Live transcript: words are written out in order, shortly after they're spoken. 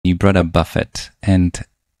you brought up Buffett, and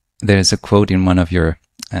there's a quote in one of your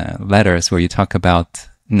letters where you talk about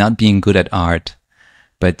not being good at art,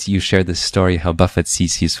 but you share the story how Buffett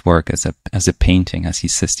sees his work as a painting, as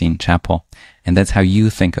his Sistine Chapel, and that's how you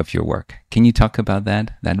think of your work. Can you talk about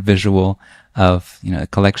that visual of, a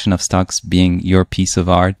collection of stocks being your piece of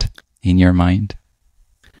art in your mind?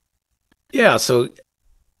 Yeah, so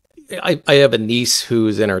I have a niece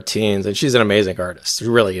who's in her teens, and she's an amazing artist. She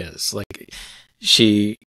really is. Like,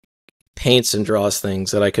 she paints and draws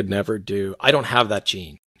things that I could never do. I don't have that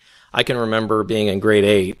gene. I can remember being in grade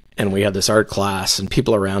 8, and we had this art class, and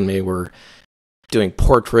people around me were doing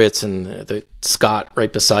portraits, and Scott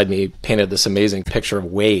right beside me painted this amazing picture of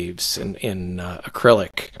waves in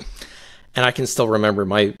acrylic. And I can still remember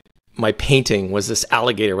my painting was this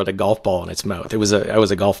alligator with a golf ball in its mouth. I was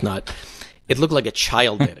a golf nut. It looked like a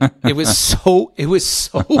child did it. It was so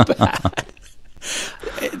bad.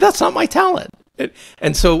 That's not my talent.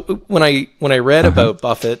 And so when I read about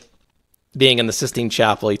Buffett being in the Sistine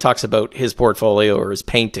Chapel, he talks about his portfolio or his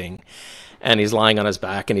painting, and he's lying on his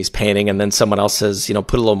back and he's painting, and then someone else says,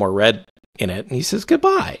 put a little more red in it, and he says,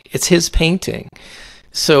 goodbye. It's his painting.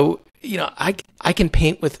 So, I can't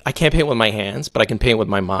paint with my hands, but I can paint with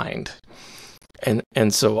my mind.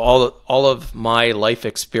 And so all of my life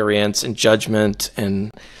experience and judgment and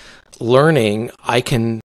learning, I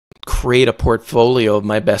can create a portfolio of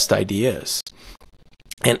my best ideas.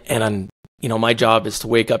 And I'm, my job is to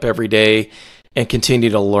wake up every day and continue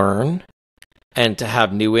to learn and to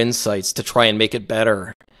have new insights to try and make it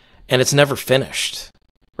better. And it's never finished,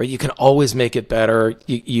 right? You can always make it better.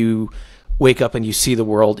 You wake up and you see the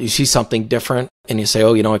world, you see something different, and you say,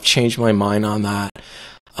 oh, I've changed my mind on that.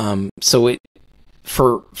 So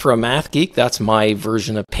for a math geek, that's my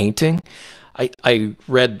version of painting. I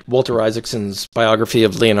read Walter Isaacson's biography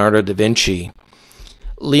of Leonardo da Vinci.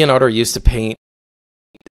 Leonardo used to paint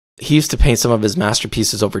some of his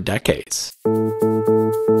masterpieces over decades.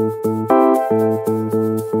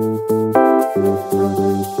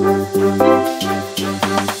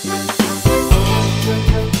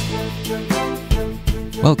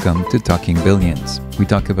 Welcome to Talking Billions. We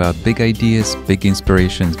talk about big ideas, big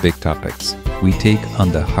inspirations, big topics. We take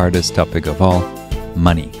on the hardest topic of all,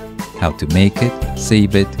 money. How to make it,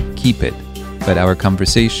 save it, keep it. But our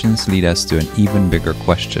conversations lead us to an even bigger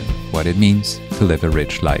question, what it means to live a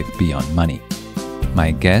rich life beyond money.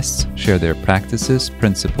 My guests share their practices,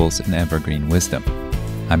 principles, and evergreen wisdom.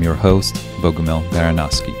 I'm your host, Bogumil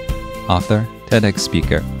Baranowski, author, TEDx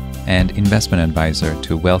speaker, and investment advisor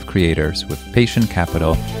to wealth creators with patient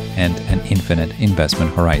capital and an infinite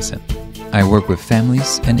investment horizon. I work with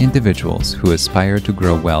families and individuals who aspire to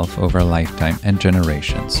grow wealth over a lifetime and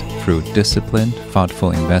generations through disciplined,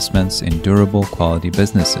 thoughtful investments in durable quality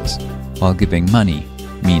businesses, while giving money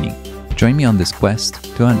meaning. Join me on this quest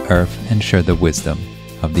to unearth and share the wisdom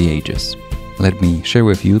of the ages. Let me share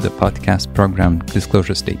with you the podcast program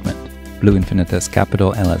disclosure statement. Blue Infinitas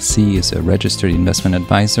Capital LLC is a registered investment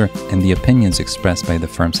advisor, and the opinions expressed by the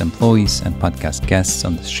firm's employees and podcast guests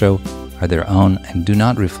on the show are their own and do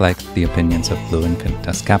not reflect the opinions of Blue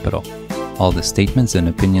Infinitas Capital. All the statements and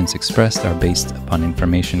opinions expressed are based upon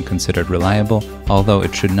information considered reliable, although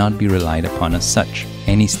it should not be relied upon as such.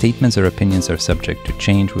 Any statements or opinions are subject to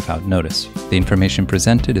change without notice. The information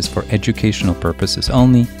presented is for educational purposes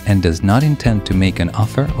only and does not intend to make an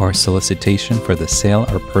offer or solicitation for the sale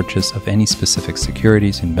or purchase of any specific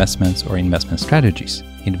securities, investments, or investment strategies.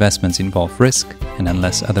 Investments involve risk and,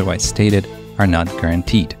 unless otherwise stated, are not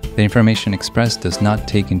guaranteed. The information expressed does not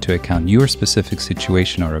take into account your specific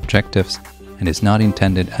situation or objectives and is not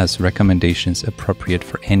intended as recommendations appropriate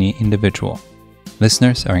for any individual.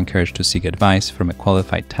 Listeners are encouraged to seek advice from a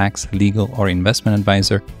qualified tax, legal, or investment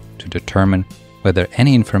advisor to determine whether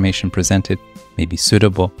any information presented may be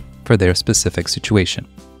suitable for their specific situation.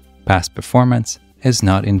 Past performance is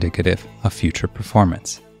not indicative of future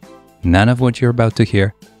performance. None of what you're about to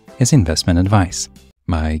hear is investment advice.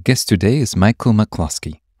 My guest today is Michael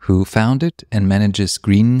McCloskey, who founded and manages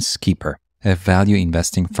Greenskeeper, a value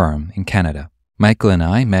investing firm in Canada. Michael and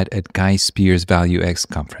I met at Guy Spier's VALUEx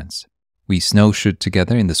conference. We snowshoed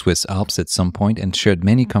together in the Swiss Alps at some point and shared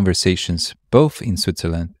many conversations both in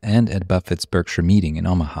Switzerland and at Buffett's Berkshire meeting in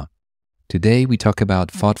Omaha. Today we talk about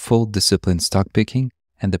thoughtful, disciplined stock picking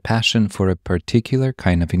and the passion for a particular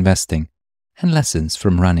kind of investing and lessons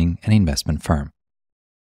from running an investment firm.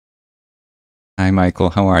 Hi,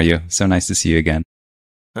 Michael. How are you? So nice to see you again.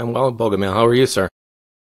 I'm well, Bogumil. How are you, sir?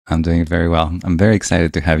 I'm doing very well. I'm very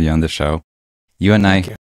excited to have you on the show. You and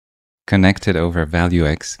I connected over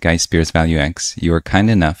VALUEx, Guy Spier's VALUEx. You were kind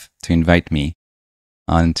enough to invite me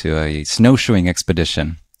onto a snowshoeing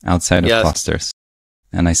expedition outside of Klosters.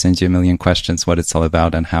 and I sent you a million questions what it's all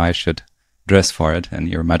about and how I should dress for it. And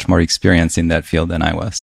you're much more experienced in that field than I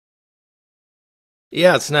was.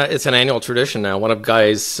 Yeah, it's an annual tradition now. One of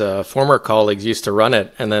Guy's former colleagues used to run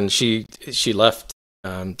it, and then she left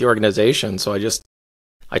the organization. So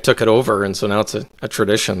I took it over, and so now it's a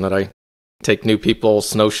tradition that I take new people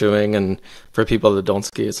snowshoeing, and for people that don't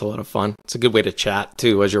ski, it's a lot of fun. It's a good way to chat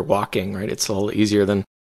too as you're walking, right? It's a little easier than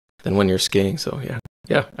when you're skiing. So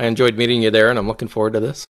yeah, I enjoyed meeting you there, and I'm looking forward to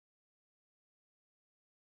this.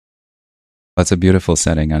 That's a beautiful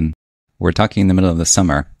setting, and we're talking in the middle of the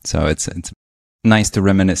summer, so it's nice to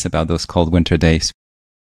reminisce about those cold winter days.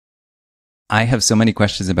 I have so many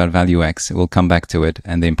questions about VALUEx. We'll come back to it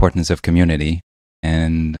and the importance of community,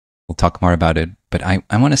 and we'll talk more about it. But I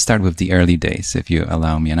want to start with the early days, if you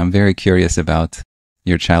allow me. And I'm very curious about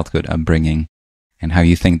your childhood upbringing and how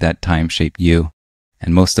you think that time shaped you,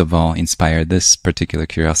 and most of all, inspired this particular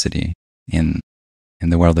curiosity in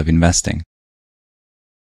the world of investing.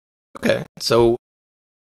 Okay, so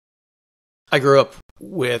I grew up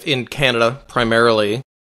in Canada primarily.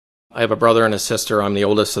 I have a brother and a sister. I'm the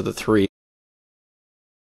oldest of the three.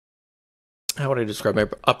 How would I describe my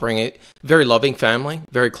upbringing? Very loving family,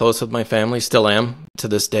 very close with my family, still am to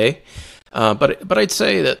this day. But I'd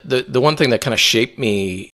say that the one thing that kind of shaped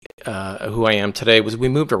me, who I am today, was we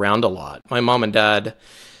moved around a lot. My mom and dad,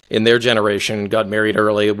 in their generation, got married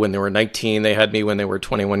early when they were 19. They had me when they were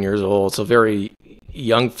 21 years old, so very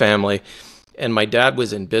young family. And my dad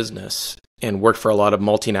was in business and worked for a lot of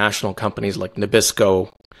multinational companies like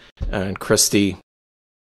Nabisco and Christie.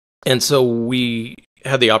 And so we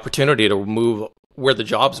had the opportunity to move where the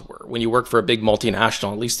jobs were. When you work for a big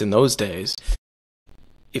multinational, at least in those days,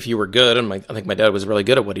 if you were good, and I think my dad was really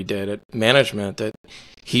good at what he did at management, that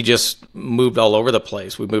he just moved all over the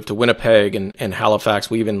place. We moved to Winnipeg and Halifax.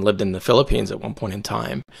 We even lived in the Philippines at one point in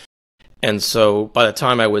time. And so by the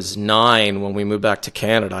time I was 9, when we moved back to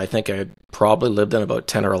Canada, I think I had probably lived in about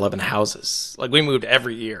 10 or 11 houses. Like, we moved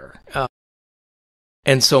every year.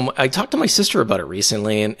 And so I talked to my sister about it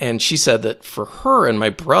recently, and she said that for her and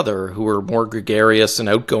my brother, who were more gregarious and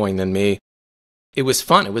outgoing than me, it was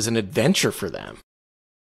fun. It was an adventure for them.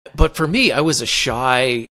 But for me, I was a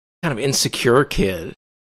shy, kind of insecure kid.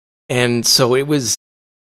 And so it was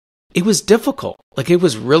difficult. Like, it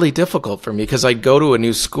was really difficult for me because I'd go to a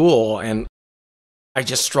new school and I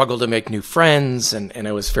just struggled to make new friends, and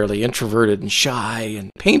I was fairly introverted and shy and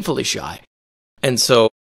painfully shy. And so,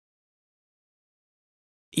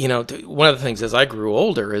 one of the things as I grew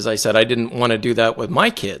older is I said I didn't want to do that with my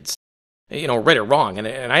kids, right or wrong. And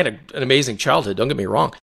I had an amazing childhood, don't get me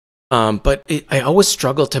wrong. But I always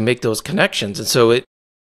struggled to make those connections. And so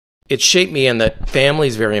it shaped me in that family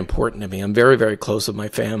is very important to me. I'm very, very close with my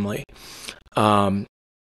family. And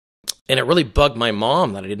it really bugged my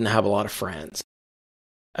mom that I didn't have a lot of friends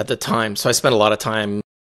at the time. So I spent a lot of time,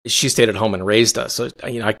 she stayed at home and raised us. So,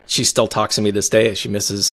 she still talks to me this day. She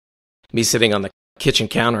misses me sitting on the kitchen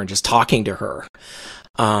counter and just talking to her.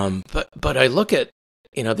 But I look at,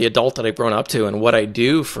 the adult that I've grown up to and what I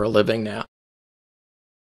do for a living now.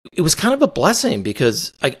 It was kind of a blessing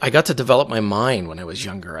because I got to develop my mind when I was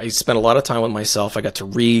younger. I spent a lot of time with myself. I got to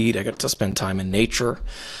read. I got to spend time in nature,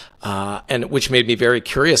 and which made me very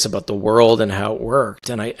curious about the world and how it worked.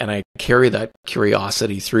 And I carry that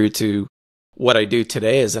curiosity through to what I do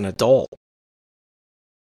today as an adult.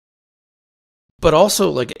 But also,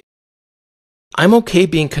 like, I'm okay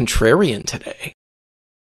being contrarian today.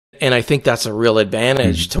 And I think that's a real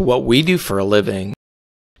advantage to what we do for a living.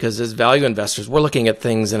 Because as value investors, we're looking at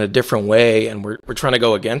things in a different way, and we're trying to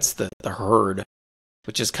go against the herd,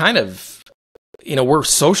 which is kind of, we're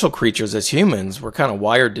social creatures as humans. We're kind of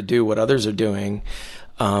wired to do what others are doing.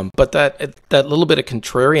 But that little bit of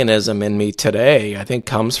contrarianism in me today, I think,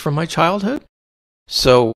 comes from my childhood.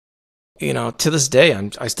 So, to this day,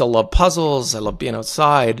 I still love puzzles. I love being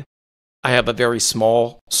outside. I have a very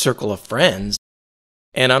small circle of friends.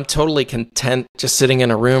 And I'm totally content just sitting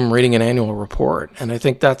in a room reading an annual report. And I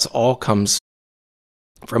think that's all comes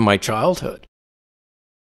from my childhood.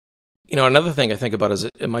 Another thing I think about is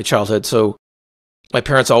in my childhood. So my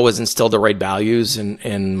parents always instilled the right values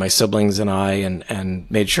in my siblings and I,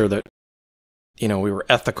 and made sure that, we were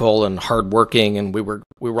ethical and hardworking, and we were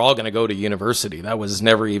all going to go to university. That was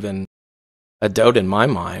never even a doubt in my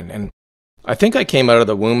mind. And I think I came out of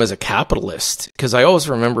the womb as a capitalist, because I always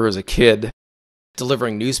remember as a kid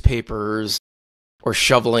delivering newspapers or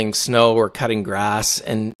shoveling snow or cutting grass.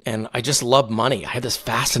 And I just loved money. I had this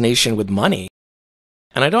fascination with money.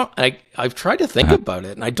 And I've tried to think about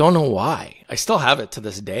it, and I don't know why. I still have it to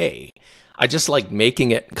this day. I just like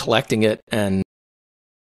making it, collecting it. And,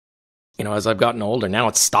 as I've gotten older. Now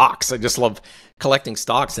it's stocks. I just love collecting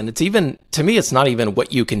stocks. And it's even, to me, it's not even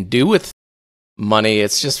what you can do with money.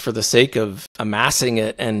 It's just for the sake of amassing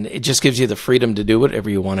it. And it just gives you the freedom to do whatever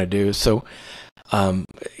you want to do. So,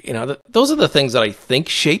 those are the things that I think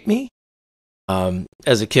shape me.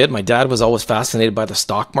 As a kid, my dad was always fascinated by the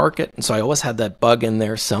stock market. And so I always had that bug in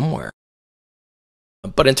there somewhere.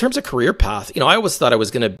 But in terms of career path, I always thought I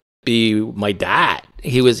was going to be my dad.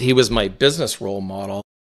 He was my business role model.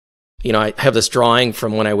 I have this drawing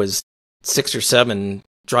from when I was 6 or 7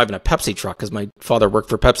 driving a Pepsi truck because my father worked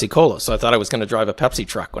for Pepsi Cola. So I thought I was going to drive a Pepsi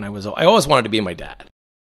truck I always wanted to be my dad.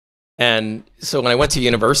 And so when I went to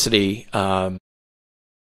university,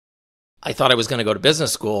 I thought I was going to go to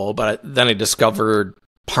business school, but then I discovered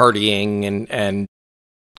partying and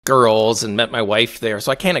girls and met my wife there.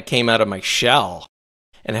 So I kind of came out of my shell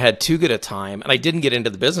and had too good a time. And I didn't get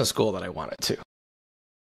into the business school that I wanted to.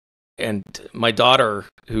 And my daughter,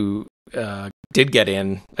 who did get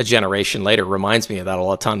in a generation later, reminds me of that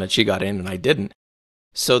all the time, that she got in and I didn't.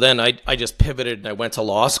 So then I just pivoted and I went to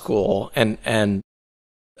law school. And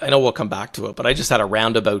I know we'll come back to it, but I just had a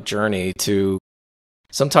roundabout journey to,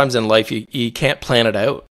 sometimes in life, you can't plan it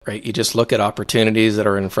out, right? You just look at opportunities that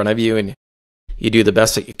are in front of you and you do the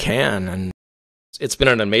best that you can. And it's been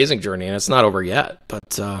an amazing journey, and it's not over yet.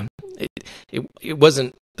 But it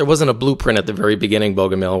wasn't, there wasn't a blueprint at the very beginning,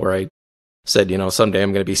 Bogomil, where I said, someday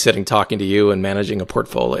I'm going to be sitting talking to you and managing a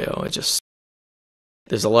portfolio.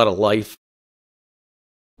 There's a lot of life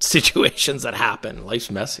situations that happen.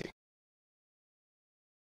 Life's messy.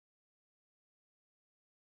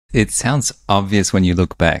 It sounds obvious when you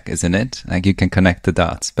look back, isn't it? Like you can connect the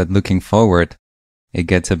dots, but looking forward, it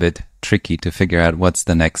gets a bit tricky to figure out what's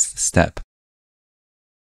the next step.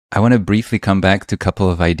 I want to briefly come back to a couple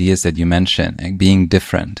of ideas that you mentioned, like being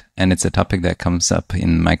different. And it's a topic that comes up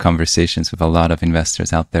in my conversations with a lot of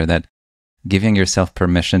investors out there, that giving yourself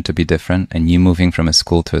permission to be different, and you moving from a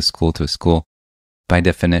school to a school to a school, by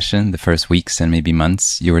definition, the first weeks and maybe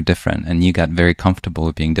months, you were different and you got very comfortable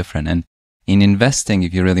with being different. And in investing,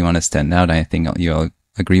 if you really want to stand out, I think you'll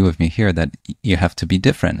agree with me here that you have to be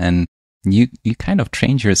different. And you kind of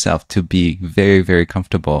trained yourself to be very, very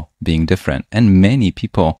comfortable being different. And many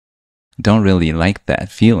people don't really like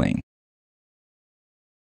that feeling.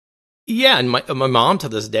 Yeah, and my mom to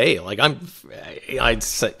this day, like I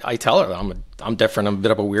tell her I'm different, I'm a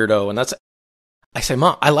bit of a weirdo, and I say,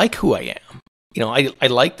 Mom, I like who I am. I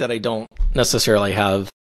like that I don't necessarily have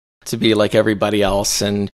to be like everybody else,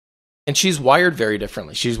 and she's wired very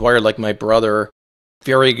differently. She's wired like my brother,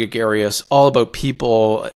 very gregarious, all about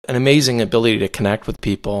people, an amazing ability to connect with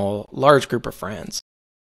people, large group of friends.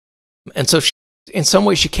 And so in some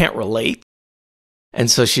ways she can't relate. And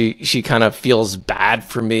so she kind of feels bad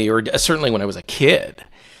for me, or certainly when I was a kid.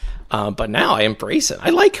 But now I embrace it. I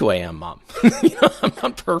like who I am, Mom. I'm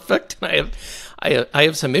not perfect. And I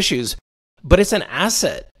have some issues, but it's an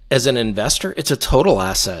asset as an investor. It's a total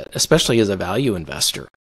asset, especially as a value investor.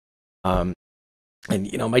 And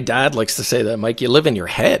my dad likes to say that, Mike, you live in your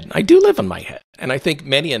head. I do live in my head. And I think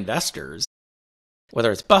many investors,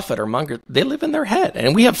 whether it's Buffett or Munger, they live in their head.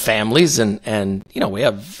 And we have families and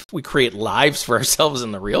we create lives for ourselves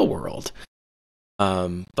in the real world.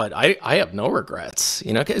 But I have no regrets,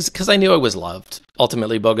 because I knew I was loved.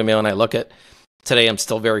 Ultimately, Bogomil, and I look at today, I'm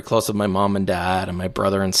still very close with my mom and dad and my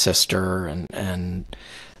brother and sister, and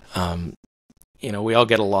we all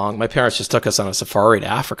get along. My parents just took us on a safari to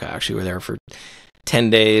Africa. Actually, we were there for 10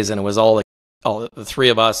 days, and it was all the three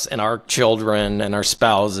of us and our children and our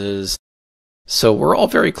spouses. So we're all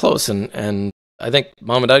very close, and I think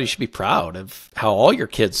Mom and Dad, you should be proud of how all your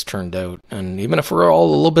kids turned out, and even if we're all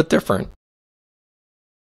a little bit different.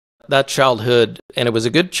 That childhood, and it was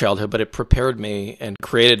a good childhood, but it prepared me and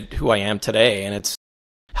created who I am today, and it's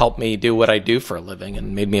helped me do what I do for a living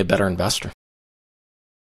and made me a better investor.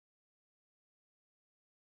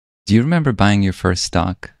 Do you remember buying your first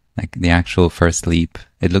stock, like the actual first leap?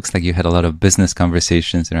 It looks like you had a lot of business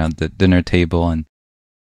conversations around the dinner table, and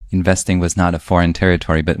investing was not a foreign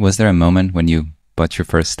territory, but was there a moment when you bought your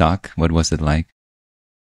first stock? What was it like?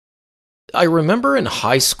 I remember in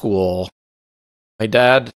high school, my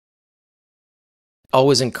dad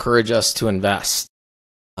always encouraged us to invest.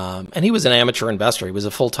 And he was an amateur investor. He was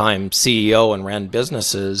a full-time CEO and ran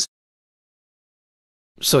businesses.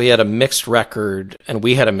 So he had a mixed record, and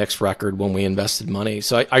we had a mixed record when we invested money.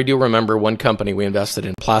 So I do remember one company we invested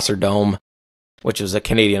in, Placer Dome, which is a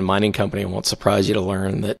Canadian mining company. It won't surprise you to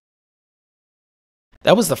learn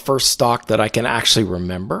that was the first stock that I can actually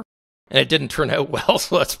remember. And it didn't turn out well,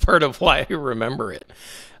 so that's part of why I remember it.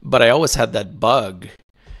 But I always had that bug,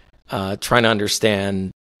 trying to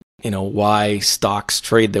understand, why stocks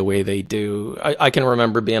trade the way they do. I can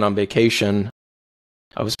remember being on vacation.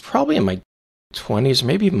 I was probably in my 20s,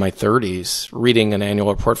 maybe even my 30s, reading an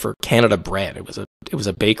annual report for Canada Bread. It was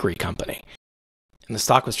a bakery company. And the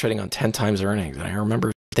stock was trading on 10 times earnings. And I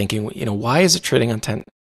remember thinking, why is it trading on 10?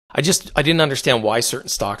 I didn't understand why certain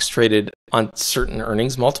stocks traded on certain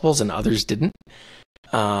earnings multiples and others didn't.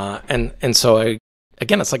 And so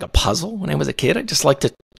again, it's like a puzzle. When I was a kid, I just like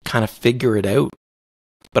to kind of figure it out.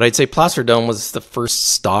 But I'd say Placer Dome was the first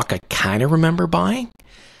stock I kind of remember buying.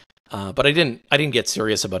 But I didn't get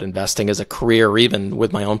serious about investing as a career or even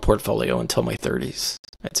with my own portfolio until my 30s.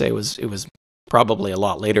 I'd say it was probably a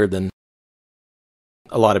lot later than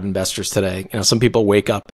a lot of investors today. Some people wake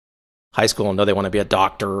up high school and know they want to be a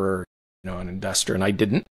doctor or an investor, and I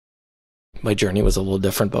didn't. My journey was a little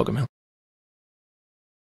different, Bogomil.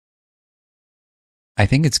 I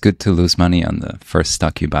think it's good to lose money on the first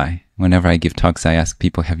stock you buy. Whenever I give talks, I ask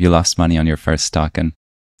people, have you lost money on your first stock? And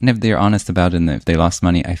if they're honest about it and if they lost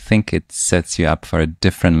money, I think it sets you up for a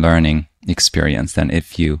different learning experience than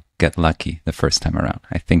if you get lucky the first time around.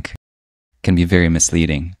 I think it can be very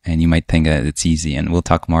misleading and you might think that it's easy, and we'll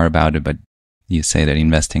talk more about it, but you say that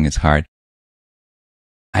investing is hard.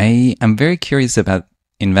 I am very curious about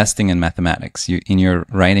investing in mathematics. In your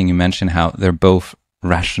writing, you mentioned how they're both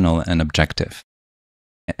rational and objective.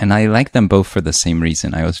 And I like them both for the same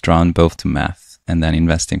reason. I was drawn both to math and then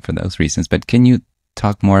investing for those reasons. But can you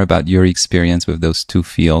talk more about your experience with those two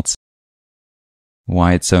fields?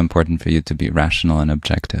 Why it's so important for you to be rational and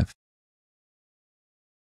objective?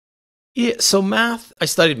 Yeah, so math, I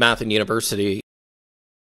studied math in university.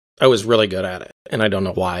 I was really good at it. And I don't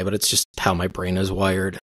know why, but it's just how my brain is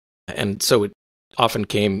wired. And so it often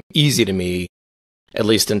came easy to me, at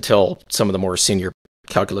least until some of the more senior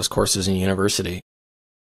calculus courses in university.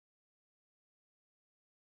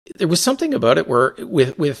 There was something about it where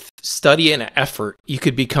with study and effort, you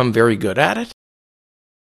could become very good at it.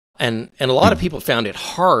 And a lot of people found it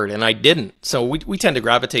hard, and I didn't. So we tend to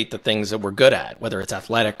gravitate to things that we're good at, whether it's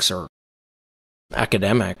athletics or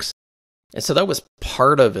academics. And so that was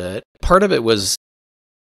part of it. Part of it was,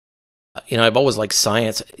 I've always liked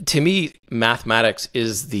science. To me, mathematics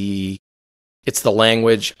is it's the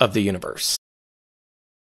language of the universe.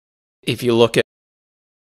 If you look at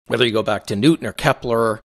whether you go back to Newton or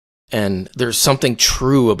Kepler, and there's something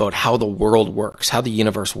true about how the world works, how the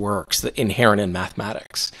universe works, the inherent in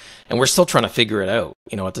mathematics. And we're still trying to figure it out,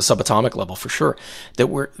 at the subatomic level for sure,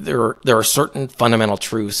 that there are certain fundamental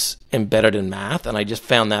truths embedded in math. And I just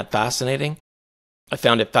found that fascinating. I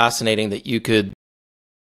found it fascinating that you could,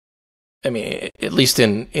 at least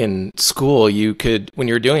in school, you could, when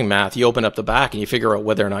you're doing math, you open up the back and you figure out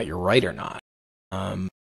whether or not you're right or not.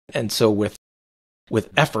 And so with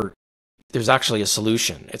effort, there's actually a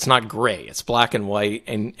solution. It's not gray, it's black and white,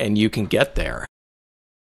 and you can get there.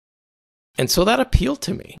 And so that appealed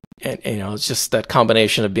to me. And, it's just that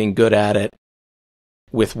combination of being good at it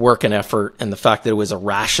with work and effort and the fact that it was a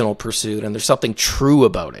rational pursuit and there's something true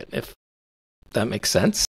about it, if that makes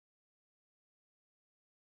sense.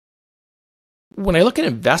 When I look at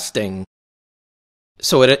investing,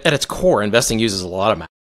 so at its core, investing uses a lot of math.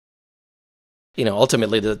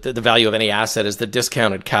 Ultimately, the value of any asset is the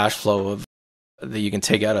discounted cash flow that you can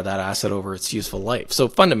take out of that asset over its useful life. So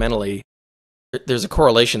fundamentally, there's a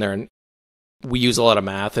correlation there, and we use a lot of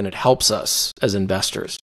math, and it helps us as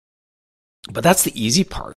investors. But that's the easy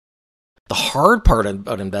part. The hard part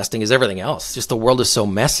about investing is everything else. Just the world is so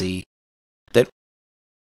messy that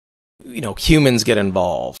humans get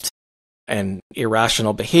involved, and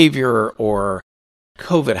irrational behavior, or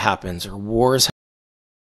COVID happens, or wars happen.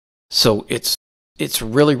 So it's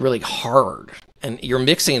really, really hard. And you're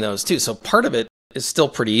mixing those two. So part of it is still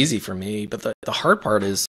pretty easy for me, but the hard part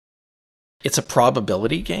is it's a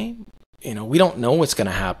probability game. We don't know what's going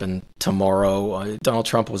to happen tomorrow. Donald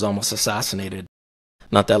Trump was almost assassinated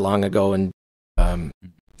not that long ago, and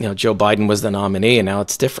Joe Biden was the nominee, and now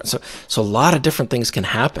it's different. So a lot of different things can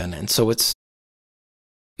happen. And so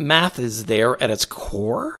math is there at its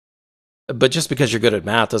core. But just because you're good at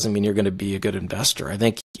math doesn't mean you're going to be a good investor. I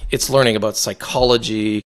think it's learning about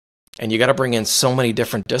psychology, and you got to bring in so many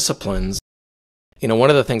different disciplines. One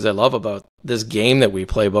of the things I love about this game that we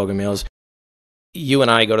play, Bogomil, is you and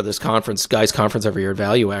I go to this guys' conference every year at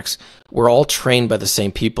VALUEx. We're all trained by the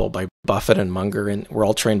same people, by Buffett and Munger, and we're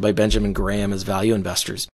all trained by Benjamin Graham as value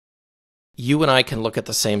investors. You and I can look at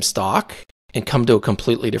the same stock and come to a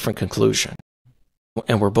completely different conclusion.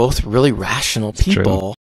 And we're both really rational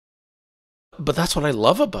people. But that's what I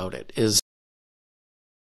love about it, is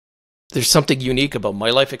there's something unique about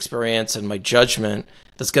my life experience and my judgment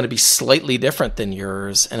that's going to be slightly different than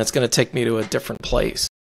yours, and it's going to take me to a different place.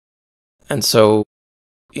 And so,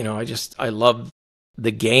 I love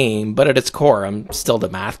the game, but at its core, I'm still the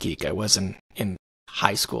math geek I was in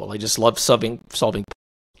high school. I just love solving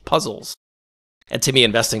puzzles. And to me,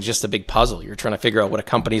 investing is just a big puzzle. You're trying to figure out what a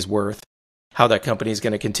company's worth, how that company is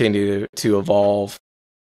going to continue to evolve,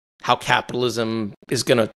 how capitalism is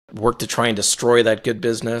going to work to try and destroy that good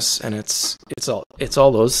business. And it's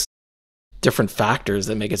all those different factors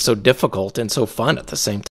that make it so difficult and so fun at the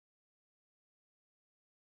same time.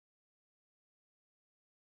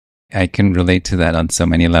 I can relate to that on so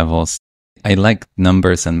many levels. I like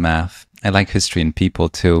numbers and math. I like history and people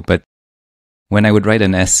too. But when I would write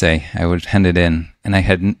an essay, I would hand it in and I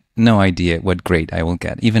had no idea what grade I will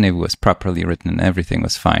get, even if it was properly written and everything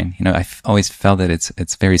was fine. I've always felt that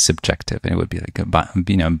it's very subjective, and it would be like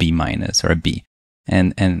a B minus or a B.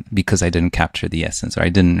 And because I didn't capture the essence, or I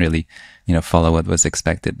didn't really, follow what was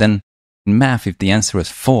expected. Then in math, if the answer was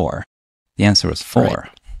 4, the answer was 4.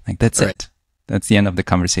 Right. Like, that's right. It. That's the end of the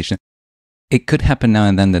conversation. It could happen now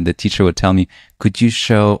and then that the teacher would tell me, could you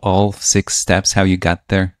show all 6 steps how you got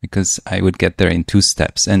there? Because I would get there in 2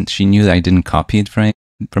 steps. And she knew that I didn't copy it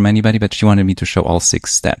from anybody, but she wanted me to show all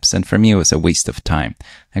 6 steps. And for me, it was a waste of time.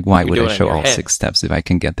 Like, why would I show all 6 steps if I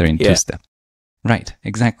can get there in 2 steps? Right,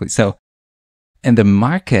 exactly. So in the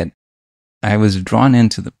market, I was drawn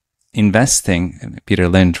into the investing. Peter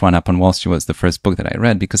Lynch, One Up on Wall Street was the first book that I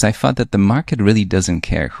read, because I thought that the market really doesn't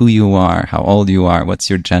care who you are, how old you are, what's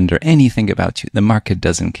your gender, anything about you. The market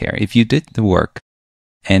doesn't care. If you did the work,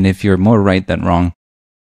 and if you're more right than wrong,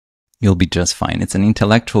 you'll be just fine. It's an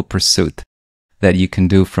intellectual pursuit that you can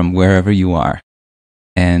do from wherever you are.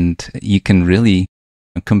 And you can really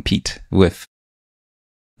compete with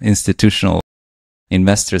institutional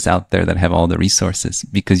investors out there that have all the resources,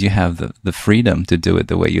 because you have the freedom to do it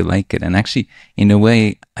the way you like it. And actually, in a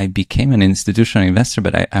way, I became an institutional investor,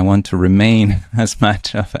 but I want to remain as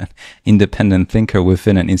much of an independent thinker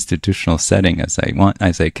within an institutional setting as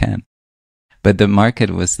I can. But the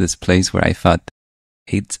market was this place where I thought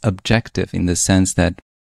it's objective in the sense that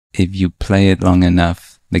if you play it long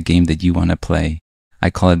enough, the game that you want to play, I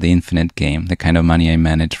call it the infinite game, the kind of money I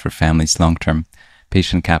manage for families, long-term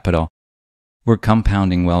patient capital. We're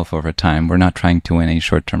compounding wealth over time. We're not trying to win a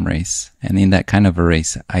short-term race. And in that kind of a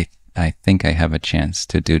race, I think I have a chance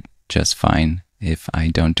to do just fine if I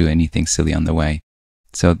don't do anything silly on the way.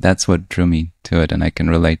 So that's what drew me to it, and I can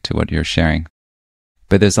relate to what you're sharing.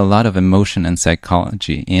 But there's a lot of emotion and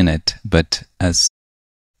psychology in it. But as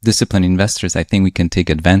disciplined investors, I think we can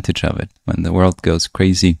take advantage of it. When the world goes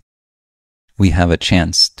crazy, we have a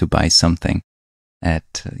chance to buy something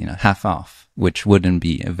at half off, which wouldn't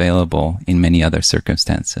be available in many other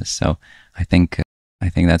circumstances. So I think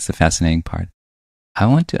that's the fascinating part. I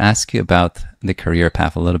want to ask you about the career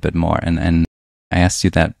path a little bit more, and I asked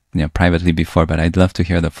you that privately before, but I'd love to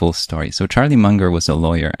hear the full story. So Charlie Munger was a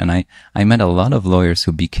lawyer, and I met a lot of lawyers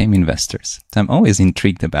who became investors. So I'm always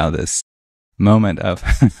intrigued about this moment of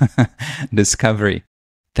discovery,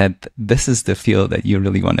 that this is the field that you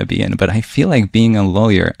really want to be in. But I feel like being a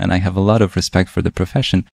lawyer, and I have a lot of respect for the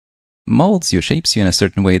profession, molds you, shapes you in a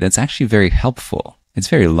certain way that's actually very helpful. It's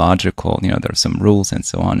very logical. There are some rules and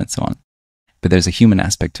so on and so on. But there's a human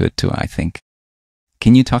aspect to it too, I think.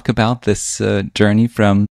 Can you talk about this journey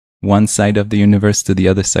from one side of the universe to the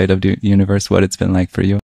other side of the universe, what it's been like for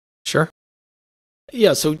you? Sure.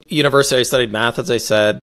 Yeah, so university, I studied math, as I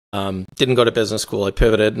said. Didn't go to business school. I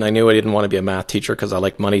pivoted, and I knew I didn't want to be a math teacher because I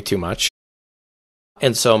liked money too much.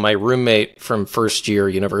 And so my roommate from first year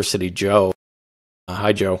university, Joe,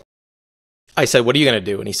 hi, Joe, I said, what are you going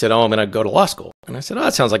to do? And he said, I'm going to go to law school. And I said,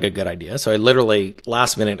 that sounds like a good idea. So I literally,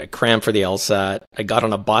 last minute, I crammed for the LSAT. I got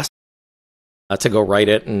on a bus to go write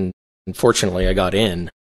it. And unfortunately, I got in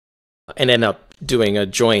and ended up doing a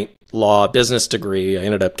joint law business degree. I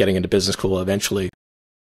ended up getting into business school eventually.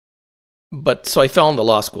 But so I fell into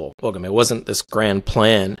law school. Welcome. It wasn't this grand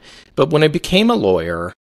plan. But when I became a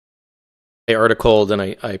lawyer, I articled and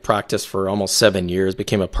I practiced for almost 7 years,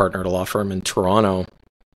 became a partner at a law firm in Toronto.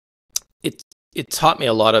 It taught me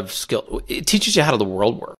a lot of skill. It teaches you how the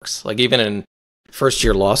world works. Like even in first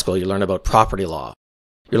year law school, you learn about property law.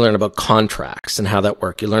 You learn about contracts and how that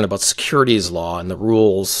work. You learn about securities law and the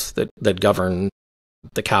rules that govern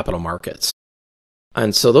the capital markets.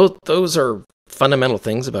 And so those are fundamental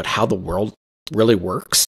things about how the world really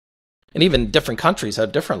works. And even different countries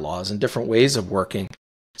have different laws and different ways of working.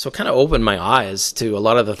 So it kind of opened my eyes to a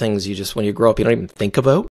lot of the things you just, when you grow up, you don't even think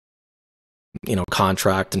about,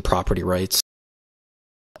 contract and property rights.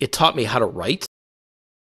 It taught me how to write.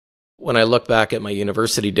 When I look back at my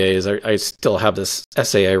university days, I still have this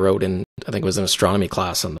essay I wrote in, I think it was an astronomy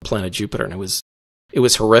class on the planet Jupiter. And it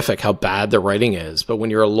was horrific how bad the writing is. But when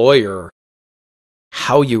you're a lawyer,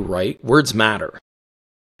 how you write. Words matter.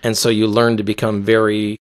 And so you learn to become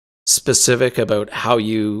very specific about how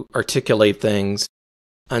you articulate things.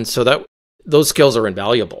 And so that those skills are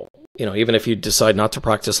invaluable. Even if you decide not to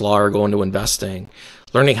practice law or go into investing,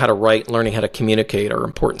 learning how to write, learning how to communicate are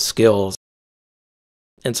important skills.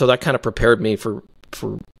 And so that kind of prepared me for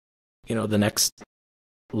the next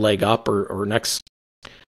leg up or next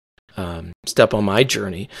step on my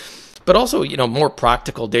journey. But also, more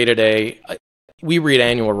practical day to day. We read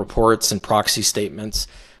annual reports and proxy statements.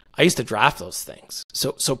 I used to draft those things.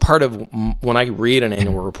 So part of when I read an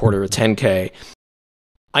annual report or a 10K,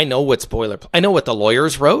 I know what's boilerplate. I know what the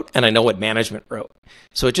lawyers wrote, and I know what management wrote.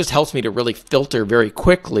 So it just helps me to really filter very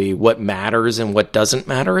quickly what matters and what doesn't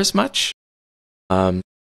matter as much. And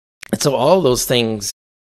so all those things,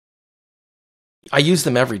 I use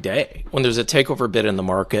them every day. When there's a takeover bid in the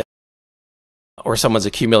market, or someone's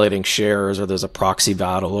accumulating shares, or there's a proxy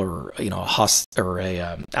battle, or a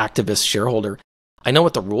activist shareholder, I know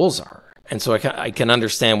what the rules are, and so I can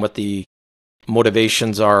understand what the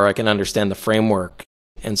motivations are. I can understand the framework.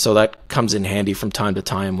 And so that comes in handy from time to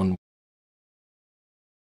time when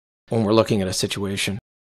we're looking at a situation.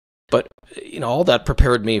 But, all that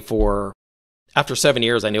prepared me for, after 7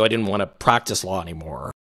 years, I knew I didn't want to practice law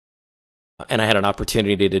anymore. And I had an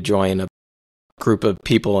opportunity to join a group of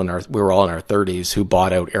people we were all in our 30s who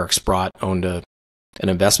bought out. Eric Sprott owned an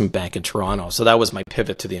investment bank in Toronto. So that was my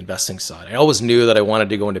pivot to the investing side. I always knew that I wanted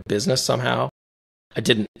to go into business somehow. I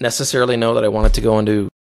didn't necessarily know that I wanted to go into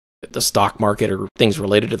the stock market or things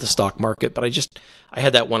related to the stock market, but I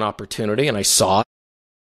had that one opportunity and I saw it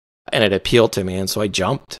and it appealed to me. And so I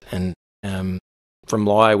jumped, and from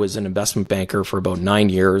law, I was an investment banker for about 9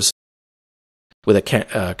 years with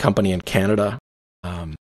a company in Canada.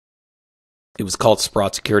 It was called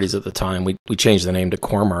Sprott Securities at the time. We changed the name to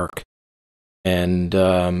Cormark. And,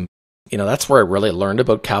 that's where I really learned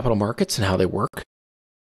about capital markets and how they work.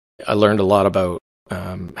 I learned a lot about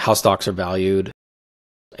how stocks are valued.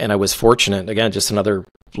 And I was fortunate, again, just another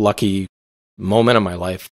lucky moment in my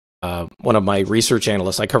life. One of my research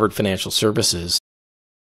analysts, I covered financial services,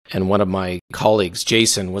 and one of my colleagues,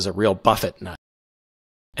 Jason, was a real Buffett nut.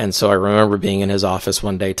 And so I remember being in his office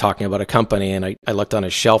one day talking about a company, and I looked on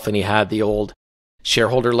his shelf, and he had the old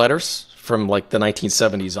shareholder letters from like the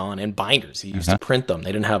 1970s on in binders. He used to print them.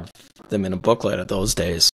 They didn't have them in a booklet at those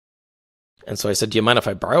days. And so I said, "Do you mind if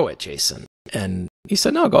I borrow it, Jason?" And he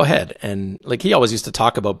said, "No, go ahead." And he always used to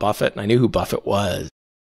talk about Buffett, and I knew who Buffett was,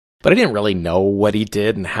 but I didn't really know what he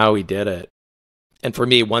did and how he did it. And for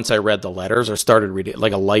me, once I read the letters or started reading,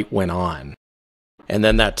 a light went on. And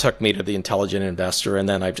then that took me to the Intelligent Investor, and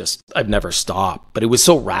then I've never stopped. But it was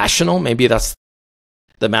so rational. Maybe that's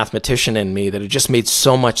the mathematician in me, that it just made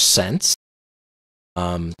so much sense.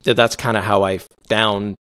 That's kind of how I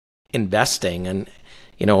found investing. And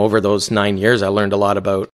over those 9 years, I learned a lot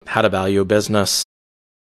about how to value a business,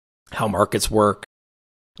 how markets work,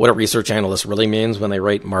 what a research analyst really means when they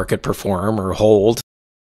write market perform or hold.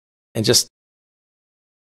 And just,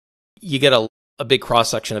 you get a big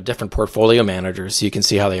cross-section of different portfolio managers so you can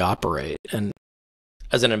see how they operate. And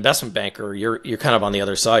as an investment banker, you're kind of on the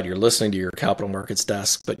other side. You're listening to your capital markets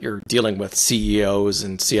desk, but you're dealing with CEOs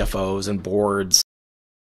and CFOs and boards.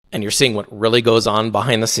 And you're seeing what really goes on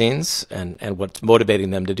behind the scenes and what's motivating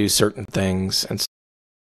them to do certain things. And,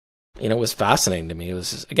 it was fascinating to me. It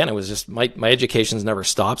was just my education's never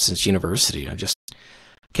stopped since university. I just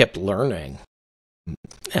kept learning.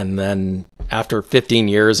 And then after 15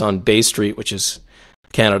 years on Bay Street, which is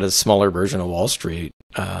Canada's smaller version of Wall Street,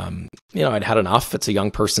 I'd had enough. It's a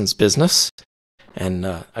young person's business. And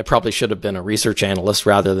I probably should have been a research analyst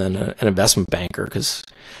rather than an investment banker, because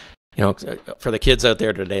for the kids out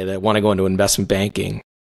there today that want to go into investment banking,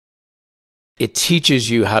 it teaches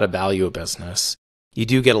you how to value a business. You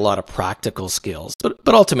do get a lot of practical skills, but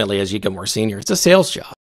ultimately, as you get more senior, it's a sales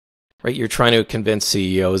job, right? You're trying to convince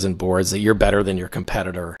CEOs and boards that you're better than your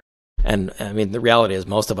competitor. And I mean, the reality is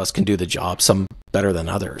most of us can do the job, some better than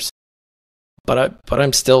others. But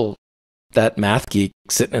I'm still that math geek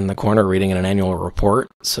sitting in the corner reading an annual report.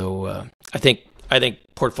 So I think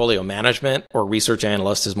portfolio management or research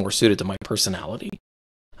analyst is more suited to my personality.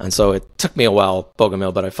 And so it took me a while,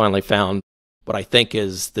 Bogomil, but I finally found what I think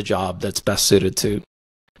is the job that's best suited to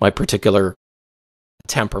my particular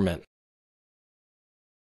temperament.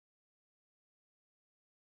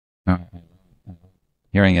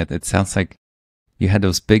 Hearing it sounds like you had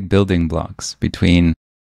those big building blocks between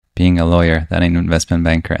being a lawyer, then an investment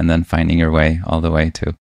banker, and then finding your way all the way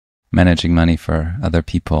to managing money for other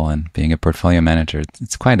people and being a portfolio manager.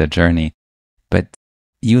 It's quite a journey, but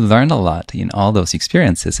you learned a lot in all those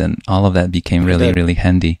experiences, and all of that became really, really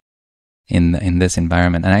handy in this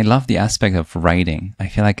environment. And I love the aspect of writing. I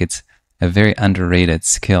feel like it's a very underrated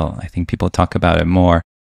skill. I think people talk about it more.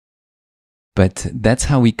 But that's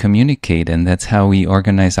how we communicate, and that's how we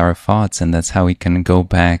organize our thoughts, and that's how we can go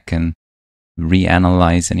back and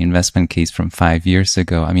reanalyze an investment case from 5 years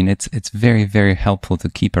ago. I mean, it's very, very helpful to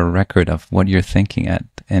keep a record of what you're thinking at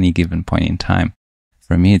any given point in time.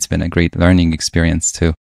 For me, it's been a great learning experience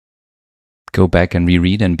to go back and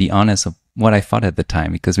reread and be honest of what I thought at the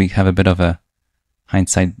time, because we have a bit of a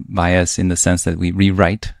hindsight bias in the sense that we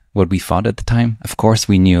rewrite what we thought at the time. Of course,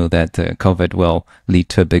 we knew that COVID will lead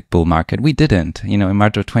to a big bull market. We didn't. You know, in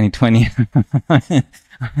March of 2020, I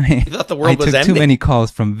thought the world was took ending. Too many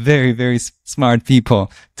calls from very, very smart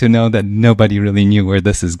people to know that nobody really knew where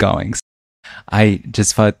this is going. I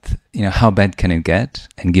just thought, you know, how bad can it get?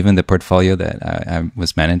 And given the portfolio that I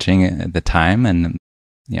was managing at the time, and,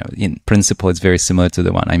 you know, in principle, it's very similar to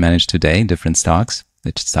the one I manage today, different stocks,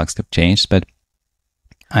 which stocks have changed, but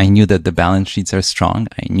I knew that the balance sheets are strong.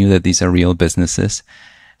 I knew that these are real businesses,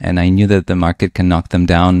 and I knew that the market can knock them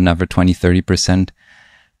down another 20, 30%.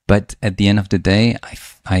 But at the end of the day,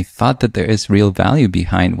 I thought that there is real value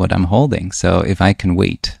behind what I'm holding. So if I can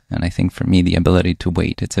wait, and I think for me, the ability to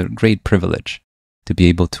wait, it's a great privilege to be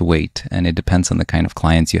able to wait. And it depends on the kind of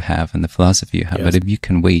clients you have and the philosophy you have. Yes. But if you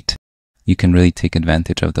can wait, you can really take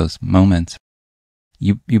advantage of those moments.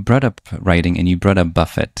 You brought up writing, and you brought up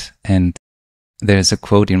Buffett. And there's a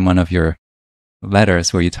quote in one of your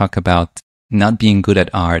letters where you talk about not being good at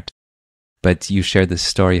art, but you share the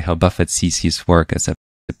story how Buffett sees his work as a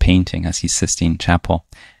painting, as his Sistine Chapel.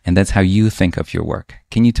 And that's how you think of your work.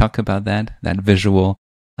 Can you talk about that visual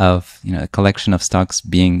of, you know, a collection of stocks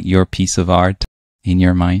being your piece of art in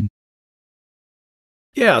your mind?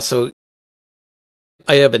 Yeah, so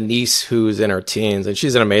I have a niece who's in her teens, and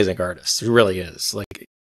she's an amazing artist. She really is. Like,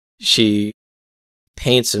 she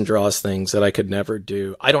paints and draws things that I could never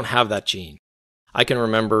do. I don't have that gene. I can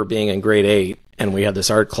remember being in grade 8, and we had this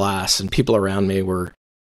art class, and people around me were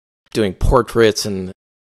doing portraits, and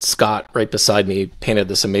Scott, right beside me, painted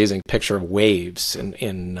this amazing picture of waves in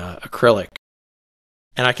acrylic.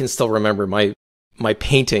 And I can still remember my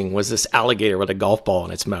painting was this alligator with a golf ball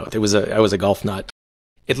in its mouth. I was a golf nut.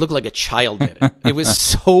 It looked like a child did it. It was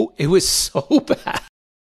so bad.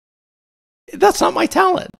 That's not my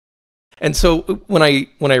talent. And so when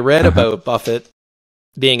I read about Buffett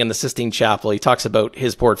being in the Sistine Chapel, he talks about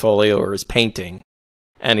his portfolio or his painting,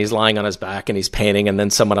 and he's lying on his back and he's painting, and then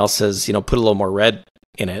someone else says, you know, put a little more red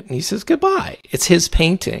in it, and he says goodbye. It's his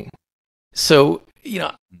painting. So, you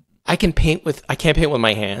know, I can't paint with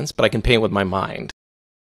my hands, but I can paint with my mind.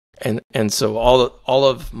 And so all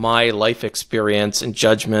of my life experience and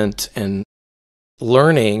judgment and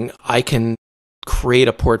learning, I can create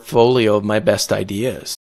a portfolio of my best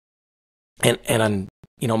ideas. And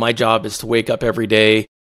you know, my job is to wake up every day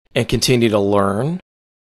and continue to learn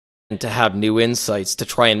and to have new insights to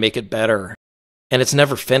try and make it better. And it's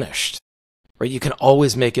never finished, right? You can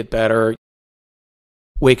always make it better.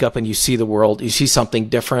 Wake up and you see the world, you see something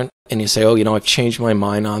different, and you say, oh, you know, I've changed my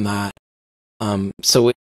mind on that.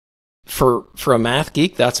 For a math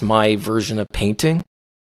geek, that's my version of painting.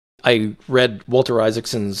 I read Walter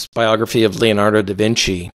Isaacson's biography of Leonardo da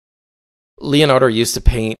Vinci. Leonardo used to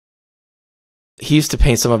paint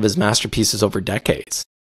some of his masterpieces over decades.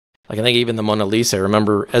 Like, I think even the Mona Lisa, I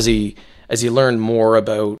remember as he learned more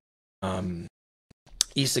about,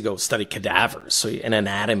 he used to go study cadavers, so in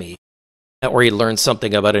anatomy, where he learned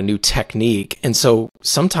something about a new technique. And so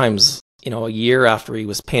sometimes, you know, a year after he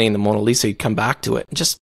was painting the Mona Lisa, he'd come back to it, and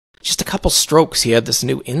just a couple strokes, he had this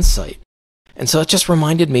new insight. And so it just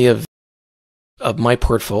reminded me of my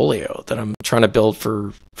portfolio that I'm trying to build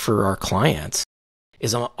for our clients.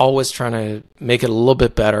 Is I'm always trying to make it a little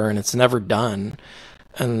bit better, and it's never done.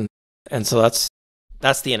 And so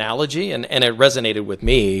that's the analogy, and it resonated with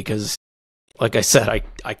me because, like I said,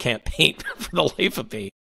 I can't paint for the life of me,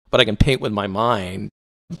 but I can paint with my mind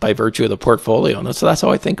by virtue of the portfolio. And so that's how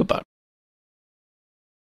I think about it.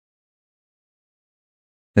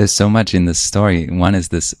 There's so much in this story. One is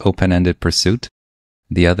this open-ended pursuit.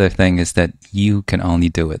 The other thing is that you can only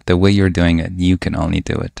do it. The way you're doing it, you can only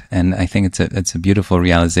do it. And I think it's a beautiful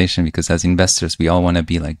realization, because as investors, we all want to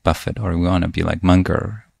be like Buffett, or we want to be like Munger,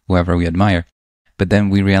 or whoever we admire. But then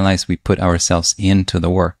we realize we put ourselves into the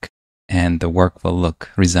work, and the work will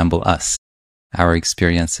resemble us, our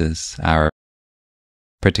experiences, our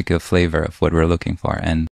particular flavor of what we're looking for.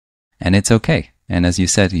 And it's okay. And as you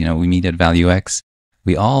said, you know, we meet at VALUEx.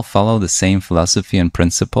 We all follow the same philosophy and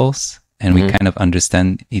principles, and we kind of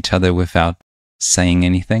understand each other without saying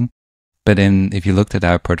anything. But if you looked at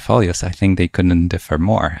our portfolios, I think they couldn't differ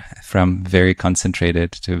more, from very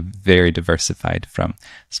concentrated to very diversified, from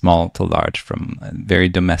small to large, from very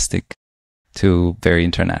domestic to very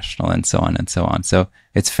international, and so on and so on. So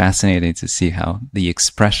it's fascinating to see how the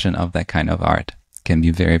expression of that kind of art can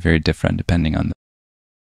be very, very different depending on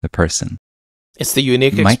the person. It's the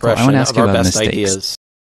unique Michael, expression of our best mistakes. ideas.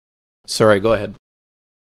 Sorry, go ahead.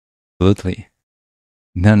 Absolutely.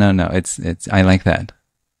 No. It's. I like that.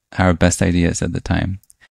 Our best ideas at the time.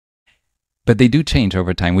 But they do change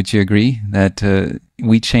over time. Would you agree that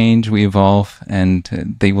we change, we evolve,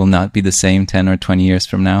 and they will not be the same 10 or 20 years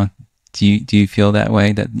from now? Do you feel that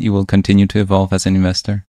way, that you will continue to evolve as an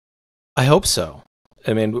investor? I hope so.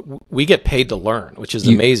 I mean, we get paid to learn, which is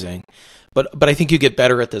amazing. But I think you get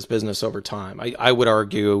better at this business over time. I would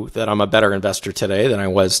argue that I'm a better investor today than I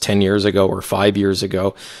was 10 years ago or 5 years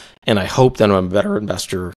ago. And I hope that I'm a better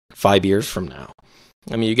investor 5 years from now.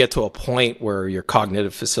 I mean, you get to a point where your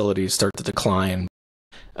cognitive facilities start to decline.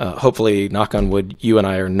 Hopefully, knock on wood, you and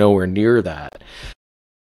I are nowhere near that.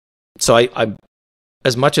 So I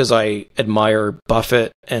as much as I admire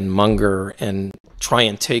Buffett and Munger and try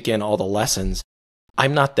and take in all the lessons,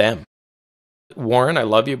 I'm not them. Warren, I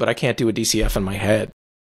love you, but I can't do a DCF in my head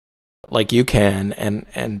like you can.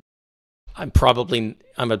 And I'm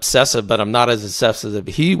obsessive, but I'm not as obsessive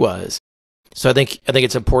as he was. So I think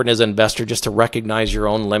it's important as an investor just to recognize your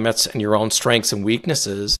own limits and your own strengths and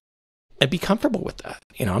weaknesses and be comfortable with that.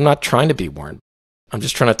 You know, I'm not trying to be Warren. I'm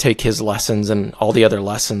just trying to take his lessons and all the other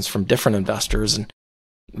lessons from different investors and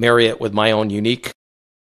marry it with my own unique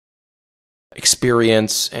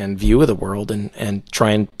experience and view of the world and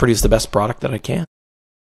try and produce the best product that I can.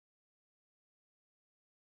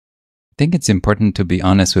 I think it's important to be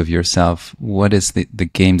honest with yourself. What is the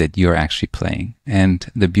game that you're actually playing? And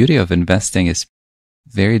the beauty of investing is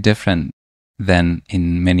very different than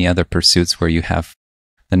in many other pursuits where you have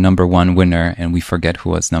the number one winner and we forget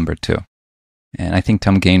who was number two. And I think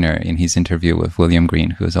Tom Gaynor, in his interview with William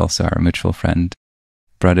Green, who is also our mutual friend,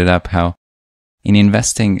 brought it up how in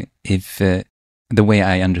investing, if the way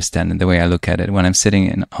I understand and the way I look at it, when I'm sitting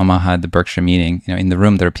in Omaha at the Berkshire meeting, you know, in the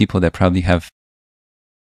room there are people that probably have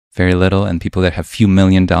very little and people that have few $1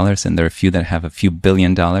 million, and there are a few that have a few $1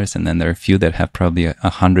 billion, and then there are a few that have probably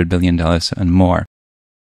 $100 billion and more.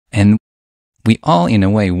 And we all, in a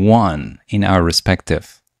way, won in our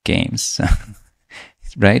respective games,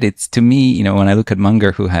 right? It's, to me, you know, when I look at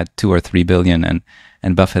Munger, who had 2 or 3 billion,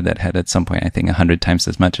 and Buffett that had at some point, I think, 100 times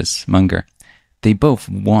as much as Munger, they both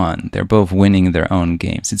won. They're both winning their own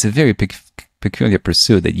games. It's a very peculiar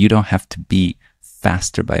pursuit that you don't have to be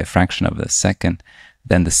faster by a fraction of a second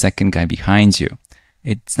than the second guy behind you.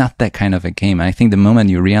 It's not that kind of a game. And I think the moment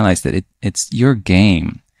you realize that it's your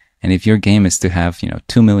game, and if your game is to have, you know,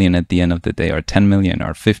 2 million at the end of the day, or 10 million,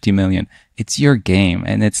 or 50 million, it's your game.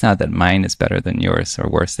 And it's not that mine is better than yours or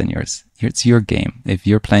worse than yours. It's your game. If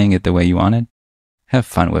you're playing it the way you want it, have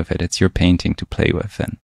fun with it. It's your painting to play with,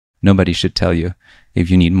 and nobody should tell you if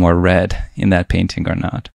you need more red in that painting or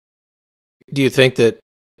not. Do you think that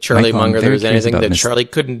Charlie Michael, Munger, there was anything that Charlie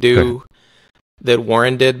couldn't do that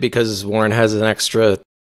Warren did because Warren has an extra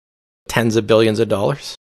tens of billions of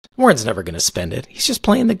dollars? Warren's never going to spend it. He's just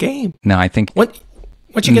playing the game. No, I think once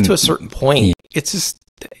you get to a certain point, it's just,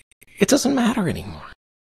 it doesn't matter anymore.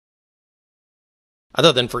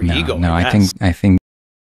 Other than for ego. No, I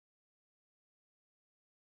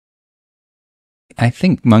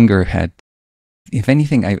think Munger had, if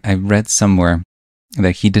anything, I read somewhere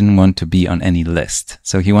that he didn't want to be on any list.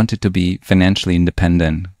 So he wanted to be financially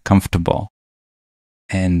independent, comfortable,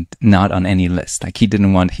 and not on any list. Like, he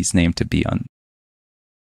didn't want his name to be on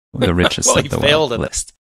the richest well, of the world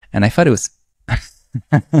list. And I thought it was,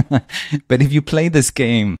 but if you play this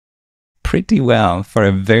game pretty well for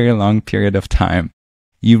a very long period of time,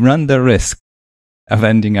 you run the risk of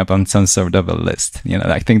ending up on some sort of a list. You know,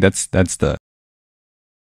 I think that's the,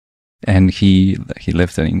 and he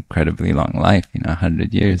lived an incredibly long life, you know,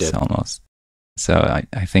 100 years almost. So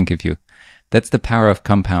I think that's the power of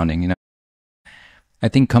compounding, you know. I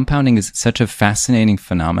think compounding is such a fascinating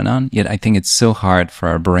phenomenon, yet I think it's so hard for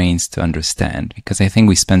our brains to understand, because I think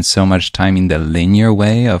we spend so much time in the linear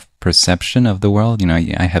way of perception of the world. You know,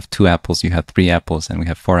 I have 2 apples, you have 3 apples, and we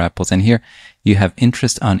have 4 apples. And here you have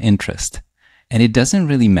interest on interest. And it doesn't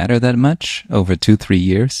really matter that much over 2-3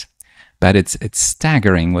 years, but it's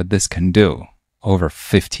staggering what this can do over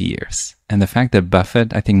 50 years. And the fact that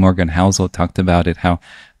Buffett, I think Morgan Housel talked about it, how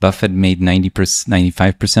Buffett made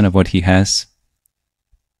 95% of what he has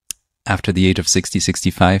after the age of 60,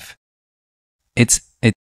 65. It's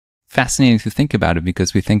fascinating to think about it,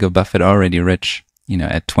 because we think of Buffett already rich, you know,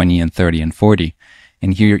 at 20 and 30 and 40.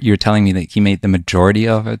 And here you're telling me that he made the majority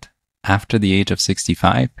of it after the age of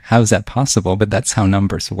 65. How is that possible? But that's how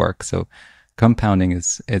numbers work. So compounding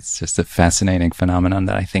it's just a fascinating phenomenon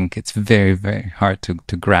that I think it's very, very hard to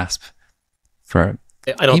grasp for,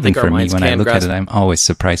 I don't even think our for me. minds When I look at it, I'm always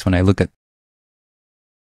surprised when I look at,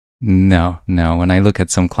 when I look at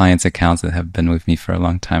some clients' accounts that have been with me for a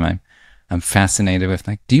long time, I'm fascinated with,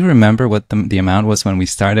 like, do you remember what the amount was when we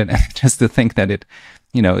started? And just to think that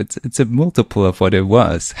it's a multiple of what it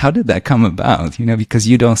was. How did that come about? Because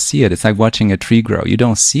you don't see it. It's like watching a tree grow. You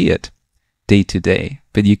don't see it day to day,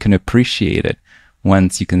 but you can appreciate it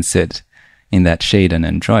once you can sit in that shade and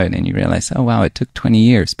enjoy it. And you realize, oh, wow, it took 20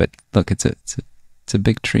 years, but look, it's a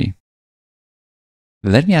big tree.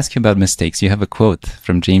 Let me ask you about mistakes. You have a quote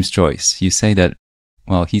from James Joyce. You say that,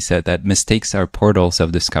 he said that mistakes are portals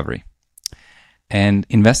of discovery. And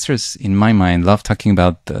investors, in my mind, love talking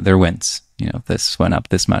about their wins. This went up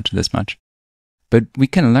this much, this much. But we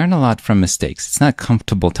can learn a lot from mistakes. It's not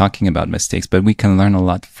comfortable talking about mistakes, but we can learn a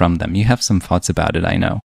lot from them. You have some thoughts about it, I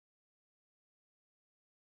know.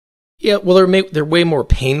 Yeah, well, they're way more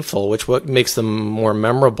painful, which what makes them more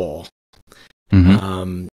memorable.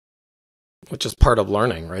 Mm-hmm. Which is part of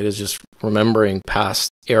learning, right? Is just remembering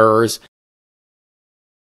past errors.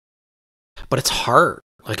 But it's hard.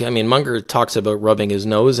 Munger talks about rubbing his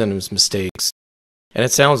nose in his mistakes, and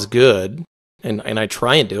it sounds good, and I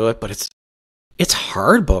try and do it, but it's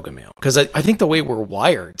hard, Bogomil, because I think the way we're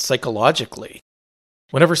wired psychologically,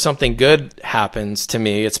 whenever something good happens to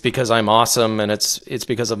me, it's because I'm awesome and it's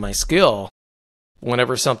because of my skill.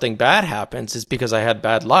 Whenever something bad happens, it's because I had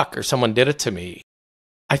bad luck or someone did it to me.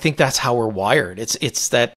 I think that's how we're wired.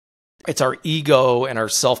 It's our ego and our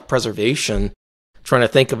self-preservation trying to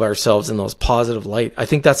think of ourselves in those positive light. I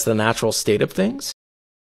think that's the natural state of things.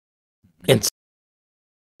 And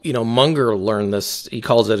Munger learned this. He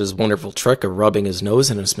calls it his wonderful trick of rubbing his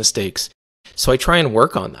nose in his mistakes. So I try and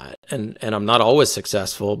work on that. And I'm not always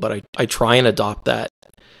successful, but I try and adopt that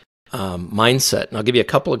mindset. And I'll give you a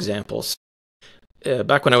couple examples.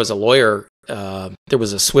 Back when I was a lawyer, there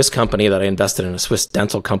was a Swiss company that I invested in, a Swiss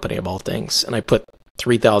dental company of all things. And I put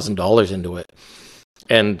 $3,000 into it.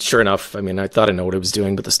 And sure enough, I thought I know what it was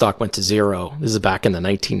doing, but the stock went to zero. This is back in the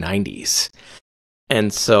 1990s.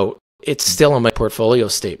 And so it's still on my portfolio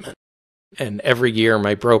statement. And every year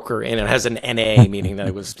my broker, and it has an NA, meaning that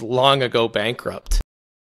it was long ago bankrupt.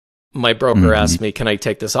 My broker asked me, can I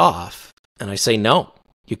take this off? And I say, no,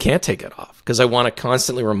 you can't take it off, because I want to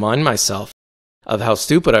constantly remind myself of how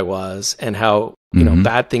stupid I was and how,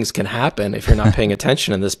 bad things can happen if you're not paying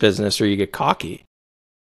attention in this business or you get cocky.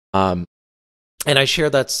 And I share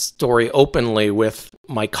that story openly with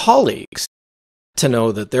my colleagues to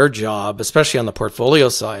know that their job, especially on the portfolio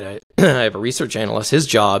side, I have a research analyst, his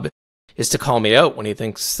job is to call me out when he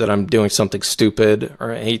thinks that I'm doing something stupid,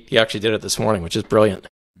 or he actually did it this morning, which is brilliant.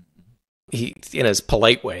 He, in his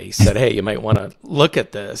polite way, he said, hey, you might want to look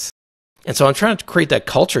at this. And so I'm trying to create that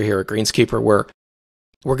culture here at Greenskeeper where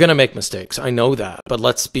we're going to make mistakes. I know that, but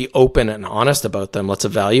let's be open and honest about them. Let's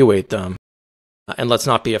evaluate them, and let's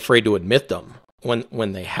not be afraid to admit them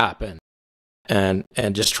when they happen, and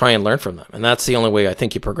just try and learn from them. And that's the only way I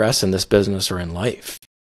think you progress in this business or in life.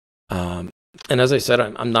 And as I said,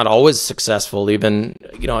 I'm not always successful. Even,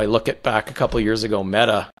 I look at back a couple of years ago,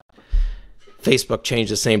 Facebook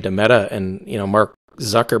changed its name to Meta, and, Mark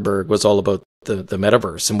Zuckerberg was all about the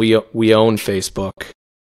metaverse, and we own Facebook.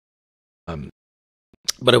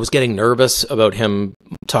 But I was getting nervous about him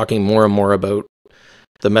talking more and more about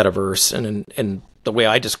the metaverse, and the way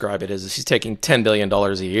I describe it is he's taking $10 billion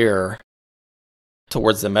a year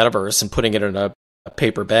towards the metaverse and putting it in a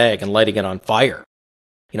paper bag and lighting it on fire.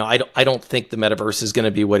 I don't think the metaverse is going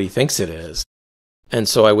to be what he thinks it is. And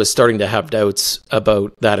so I was starting to have doubts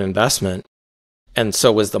about that investment. And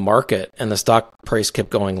so was the market, and the stock price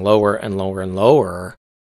kept going lower and lower and lower.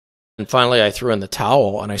 And finally I threw in the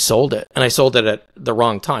towel and I sold it. And I sold it at the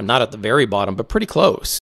wrong time, not at the very bottom, but pretty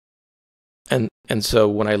close. And so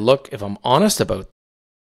when I look, if I'm honest about,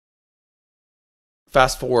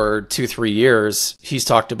 fast forward 2-3 years, he's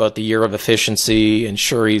talked about the year of efficiency, and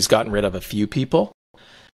sure, he's gotten rid of a few people,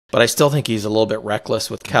 but I still think he's a little bit reckless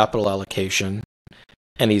with capital allocation,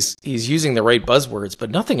 and he's using the right buzzwords,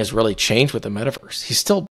 but nothing has really changed with the metaverse. He's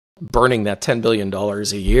still burning that $10 billion a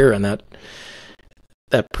year, and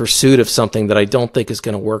that pursuit of something that I don't think is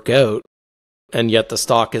going to work out, and yet the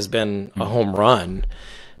stock has been a home run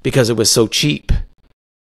because it was so cheap.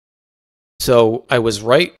 So I was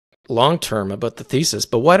right long-term about the thesis,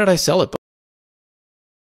 but why did I sell it?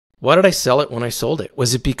 Why did I sell it when I sold it?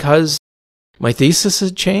 Was it because my thesis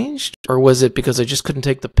had changed, or was it because I just couldn't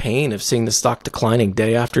take the pain of seeing the stock declining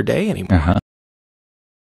day after day anymore?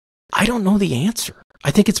 I don't know the answer. I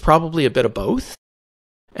think it's probably a bit of both.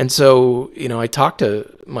 And so, I talked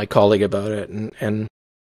to my colleague about it, and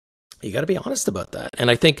you got to be honest about that. And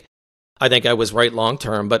I think I was right long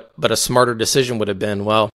term, but a smarter decision would have been,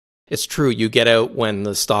 well, it's true, you get out when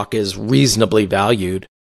the stock is reasonably valued,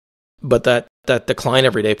 but that decline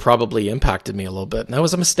every day probably impacted me a little bit, and that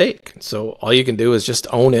was a mistake. So all you can do is just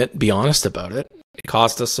own it, be honest about it. It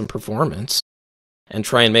cost us some performance, and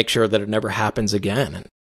try and make sure that it never happens again. And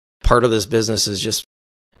part of this business is just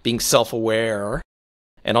being self-aware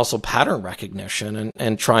and also pattern recognition,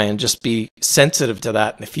 and try and just be sensitive to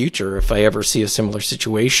that in the future if I ever see a similar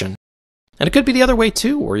situation. And it could be the other way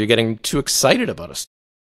too, where you're getting too excited about us,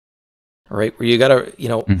 right? Where you got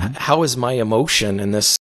to, how is my emotion in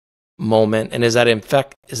this moment, and is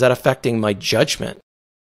that affecting my judgment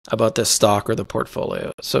about this stock or the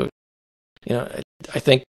portfolio? So, I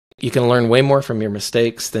think you can learn way more from your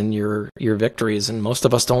mistakes than your victories, and most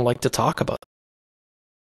of us don't like to talk about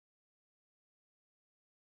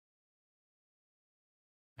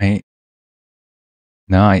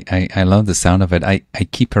I love the sound of it. I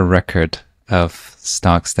keep a record of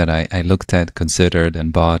stocks that I looked at, considered,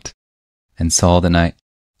 and bought and sold, and I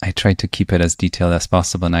try to keep it as detailed as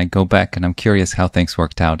possible, and I go back and I'm curious how things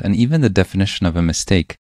worked out. And even the definition of a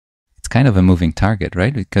mistake, it's kind of a moving target,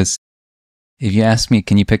 right? Because if you ask me,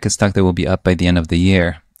 can you pick a stock that will be up by the end of the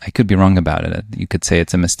year? I could be wrong about it. You could say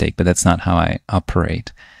it's a mistake, but that's not how I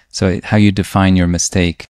operate. So how you define your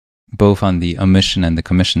mistake, both on the omission and the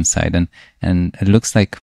commission side. And it looks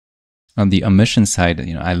like on the omission side,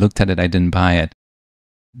 I looked at it, I didn't buy it.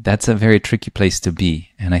 That's a very tricky place to be.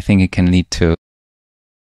 And I think it can lead to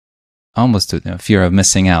almost to fear of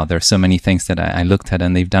missing out. There are so many things that I looked at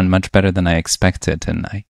and they've done much better than I expected. And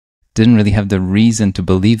I didn't really have the reason to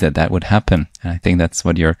believe that would happen. And I think that's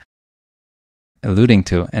what you're alluding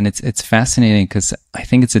to. And it's fascinating because I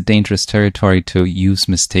think it's a dangerous territory to use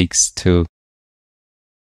mistakes to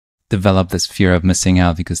develop this fear of missing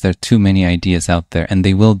out, because there are too many ideas out there and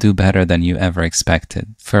they will do better than you ever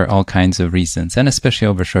expected for all kinds of reasons, and especially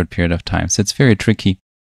over a short period of time. So it's very tricky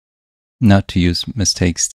not to use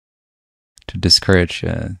mistakes to discourage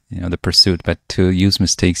the pursuit, but to use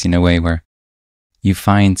mistakes in a way where you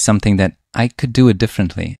find something that I could do it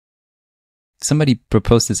differently. Somebody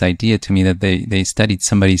proposed this idea to me that they studied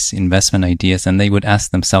somebody's investment ideas and they would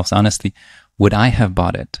ask themselves honestly, would I have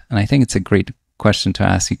bought it? And I think it's a great question to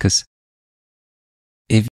ask, because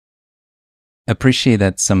if you appreciate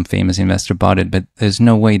that some famous investor bought it, but there's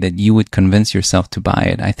no way that you would convince yourself to buy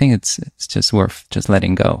it, I think it's just worth just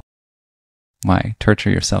letting go. Why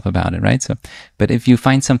torture yourself about it, right? So, but if you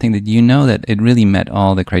find something that you know that it really met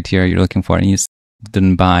all the criteria you're looking for and you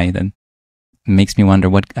didn't buy, then it makes me wonder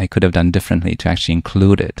what I could have done differently to actually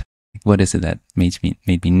include it. What is it that made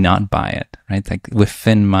me not buy it, right? Like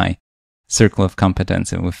within my circle of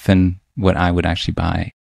competence and within what I would actually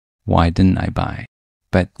buy, why didn't I buy?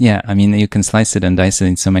 But yeah, I mean, you can slice it and dice it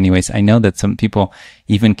in so many ways. I know that some people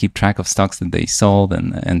even keep track of stocks that they sold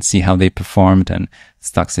and see how they performed, and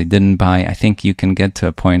stocks they didn't buy. I think you can get to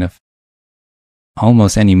a point of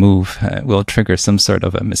almost any move will trigger some sort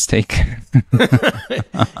of a mistake.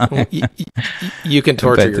 you can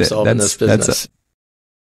torture yourself in this business.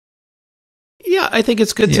 Yeah, I think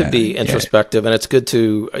it's good to be introspective, and it's good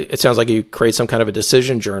to, it sounds like you create some kind of a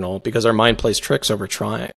decision journal, because our mind plays tricks over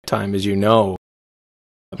time, as you know.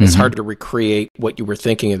 It's hard to recreate what you were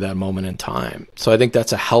thinking at that moment in time. So I think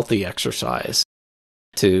that's a healthy exercise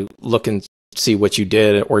to look and see what you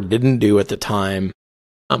did or didn't do at the time.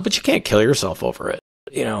 But you can't kill yourself over it.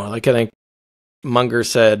 Like I think Munger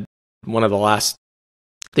said, one of the last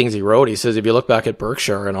things he wrote, he says, if you look back at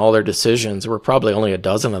Berkshire and all their decisions, there were probably only a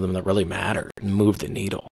dozen of them that really mattered and moved the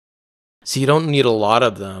needle. So you don't need a lot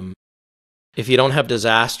of them. If you don't have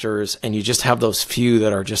disasters and you just have those few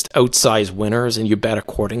that are just outsized winners and you bet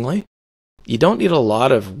accordingly, you don't need a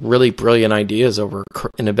lot of really brilliant ideas over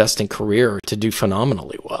an investing career to do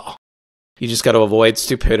phenomenally well. You just got to avoid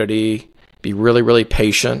stupidity, be really, really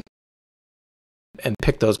patient, and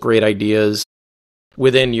pick those great ideas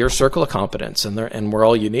within your circle of competence, and we're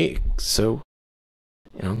all unique. So,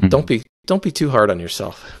 don't be too hard on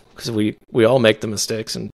yourself, because we all make the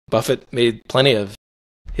mistakes, and Buffett made plenty of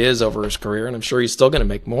his over his career, and I'm sure he's still going to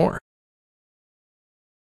make more.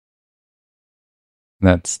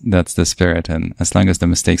 That's the spirit, and as long as the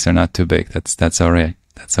mistakes are not too big, that's all right.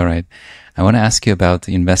 That's all right. I want to ask you about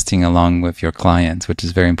investing along with your clients, which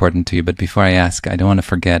is very important to you. But before I ask, I don't want to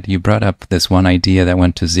forget, you brought up this one idea that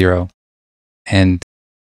went to zero. And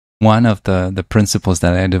one of the principles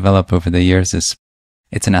that I developed over the years is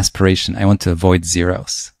it's an aspiration. I want to avoid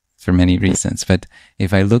zeros for many reasons. But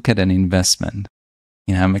if I look at an investment,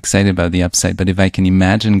 I'm excited about the upside, but if I can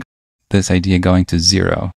imagine this idea going to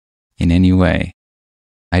zero in any way,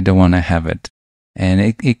 I don't want to have it. And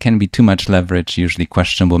it can be too much leverage, usually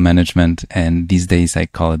questionable management. And these days I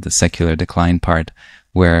call it the secular decline part,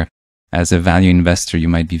 where as a value investor, you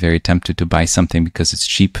might be very tempted to buy something because it's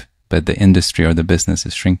cheap, but the industry or the business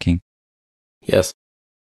is shrinking. Yes.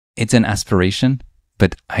 It's an aspiration,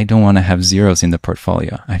 but I don't want to have zeros in the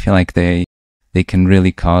portfolio. I feel like they can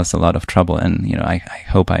really cause a lot of trouble. And, I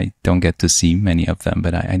hope I don't get to see many of them,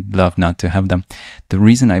 but I'd love not to have them. The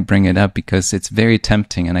reason I bring it up, because it's very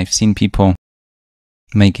tempting, and I've seen people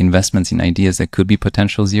make investments in ideas that could be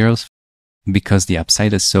potential zeros because the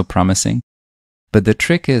upside is so promising. But the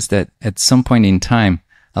trick is that at some point in time,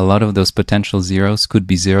 a lot of those potential zeros could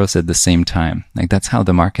be zeros at the same time. Like, that's how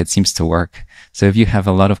the market seems to work. So if you have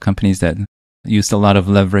a lot of companies that used a lot of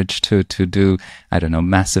leverage to do,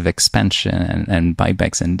 massive expansion and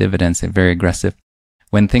buybacks and dividends, they're very aggressive.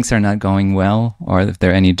 When things are not going well, or if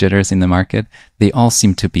there are any jitters in the market, they all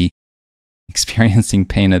seem to be experiencing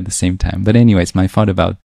pain at the same time. But anyways, my thought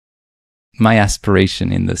about my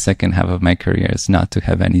aspiration in the second half of my career is not to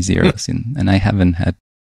have any zeros, and I haven't had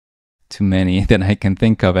too many that I can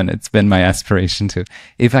think of, and it's been my aspiration to,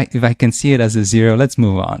 if I can see it as a zero, let's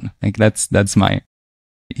move on. Like, that's my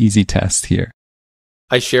easy test here.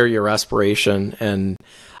 I share your aspiration, and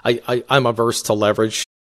I'm averse to leverage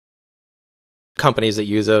companies that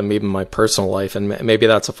use them, even in my personal life, and maybe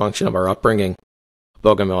that's a function of our upbringing.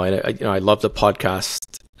 Bogomil, I love the podcast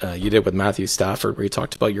you did with Matthew Stafford, where you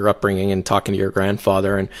talked about your upbringing and talking to your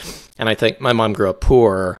grandfather, and I think my mom grew up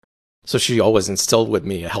poor, so she always instilled with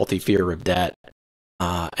me a healthy fear of debt.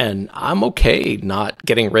 And I'm okay not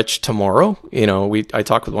getting rich tomorrow. I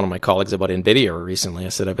talked with one of my colleagues about NVIDIA recently. I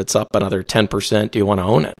said, if it's up another 10%, do you want to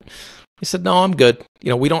own it? He said, no, I'm good.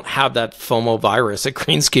 We don't have that FOMO virus at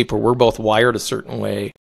Greenskeeper. We're both wired a certain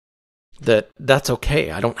way that's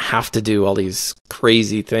okay. I don't have to do all these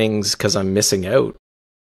crazy things because I'm missing out.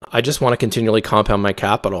 I just want to continually compound my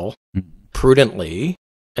capital prudently.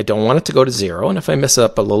 I don't want it to go to zero. And if I miss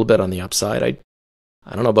up a little bit on the upside, I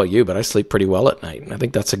don't know about you, but I sleep pretty well at night. And I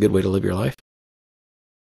think that's a good way to live your life.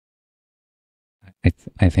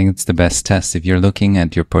 I think it's the best test. If you're looking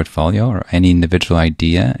at your portfolio or any individual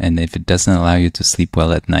idea, and if it doesn't allow you to sleep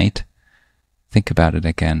well at night, think about it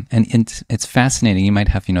again. And it's fascinating. You might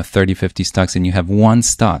have, 30, 50 stocks, and you have one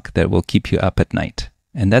stock that will keep you up at night.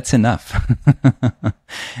 And that's enough.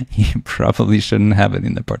 You probably shouldn't have it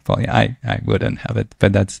in the portfolio. I wouldn't have it,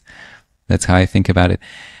 but that's how I think about it.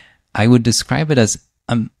 I would describe it as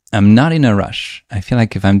I'm not in a rush. I feel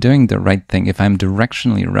like if I'm doing the right thing, if I'm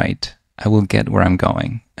directionally right, I will get where I'm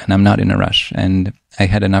going, and I'm not in a rush. And I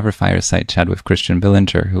had another fireside chat with Christian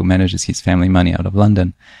Billinger, who manages his family money out of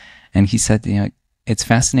London. And he said, it's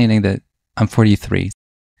fascinating that I'm 43.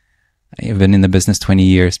 I've been in the business 20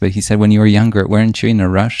 years, but he said, when you were younger, weren't you in a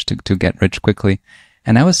rush to get rich quickly?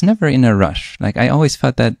 And I was never in a rush. Like, I always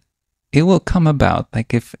thought that it will come about.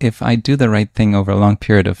 Like, if I do the right thing over a long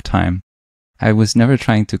period of time, I was never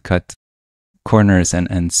trying to cut corners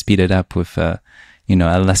and speed it up with a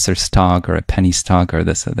lesser stock or a penny stock or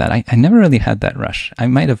this or that. I never really had that rush. I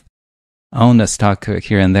might have owned a stock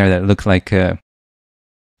here and there that looked like a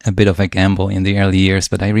bit of a gamble in the early years,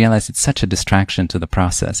 but I realized it's such a distraction to the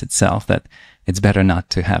process itself that it's better not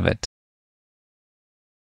to have it.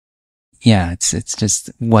 Yeah, it's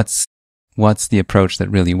just what's the approach that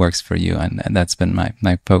really works for you, and that's been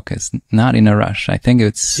my focus. Not in a rush. I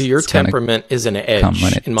think so your temperament is an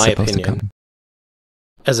edge, in my opinion,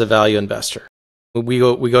 as a value investor. We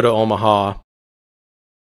go to Omaha.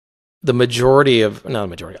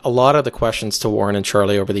 A lot of the questions to Warren and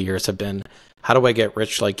Charlie over the years have been, how do I get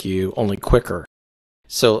rich like you, only quicker?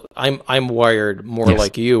 So I'm wired more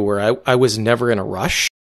like you, where I was never in a rush,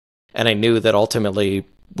 and I knew that ultimately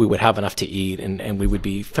we would have enough to eat and we would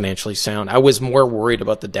be financially sound. I was more worried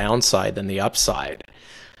about the downside than the upside.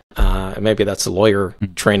 Maybe that's a lawyer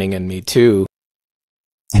training in me too.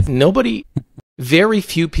 Very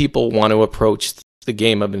few people want to approach the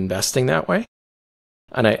game of investing that way.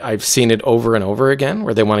 And I've seen it over and over again,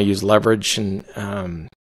 where they want to use leverage, and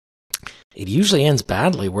it usually ends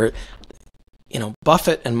badly, where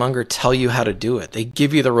Buffett and Munger tell you how to do it. They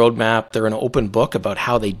give you the roadmap. They're an open book about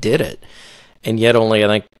how they did it. And yet only, I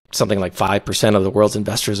think, something like 5% of the world's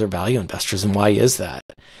investors are value investors. And why is that?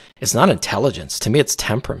 It's not intelligence. To me, it's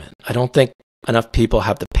temperament. I don't think enough people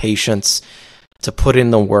have the patience to put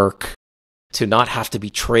in the work, to not have to be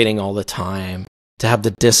trading all the time, to have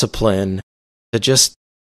the discipline, to just,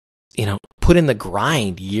 put in the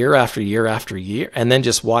grind year after year after year, and then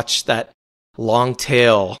just watch that long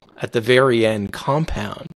tail at the very end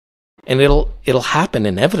compound. and it'll happen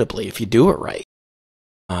inevitably if you do it right.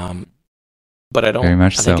 But I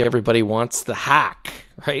think everybody wants the hack,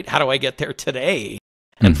 right? How do I get there today?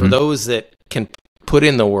 And for those that can put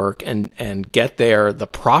in the work and get there the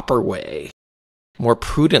proper way, more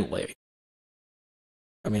prudently,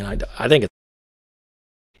 I mean, I think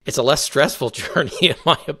it's a less stressful journey, in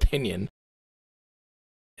my opinion.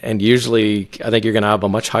 And usually, I think you're going to have a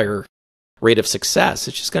much higher rate of success.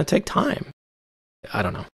 It's just going to take time. I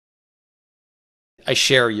don't know. I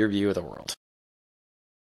share your view of the world.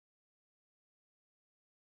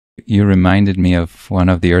 You reminded me of one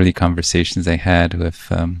of the early conversations I had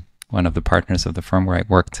with one of the partners of the firm where I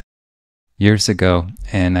worked years ago.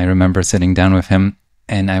 And I remember sitting down with him,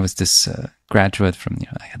 and I was this graduate from,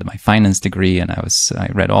 I had my finance degree, and I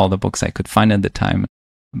read all the books I could find at the time,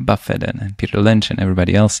 Buffett and Peter Lynch and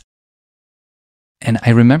everybody else. And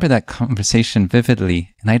I remember that conversation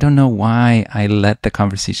vividly. And I don't know why I led the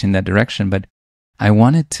conversation in that direction, but I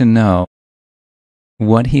wanted to know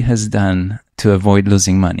what he has done to avoid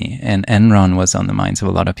losing money. And Enron was on the minds of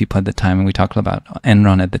a lot of people at the time. And we talked about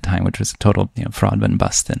Enron at the time, which was a total fraud and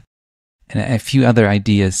bust. And a few other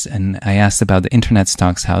ideas. And I asked about the internet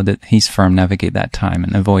stocks, how did his firm navigate that time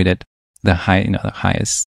and avoided the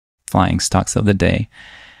highest flying stocks of the day.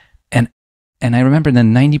 And I remember that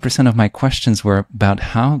 90% of my questions were about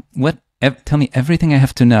tell me everything I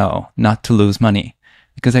have to know not to lose money.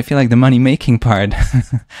 Because I feel like the money-making part,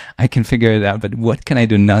 I can figure it out, but what can I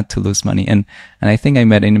do not to lose money? And I think I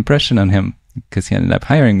made an impression on him because he ended up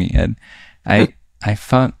hiring me. And I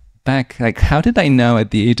thought back, like, how did I know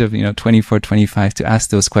at the age of, 24, 25 to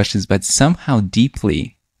ask those questions? But somehow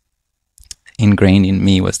deeply ingrained in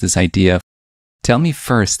me was this idea of, tell me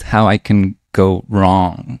first how I can go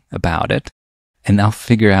wrong about it, and I'll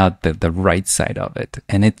figure out the right side of it.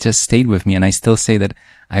 And it just stayed with me. And I still say that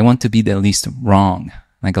I want to be the least wrong.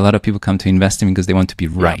 Like, a lot of people come to investing because they want to be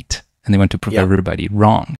right and they want to prove everybody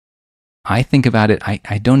wrong. I think about it.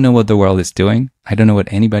 I don't know what the world is doing. I don't know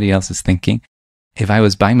what anybody else is thinking. If I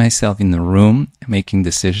was by myself in the room making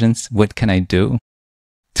decisions, what can I do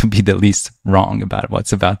to be the least wrong about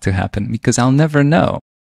what's about to happen? Because I'll never know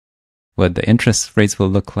what the interest rates will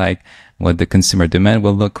look like, what the consumer demand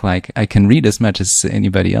will look like. I can read as much as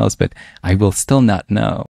anybody else, but I will still not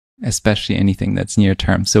know, especially anything that's near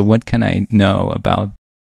term. So what can I know about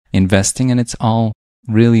investing? And it's all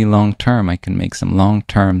really long term. I can make some long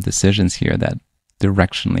term decisions here that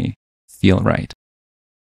directionally feel right.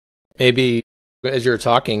 Maybe as you're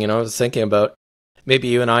talking, I was thinking about maybe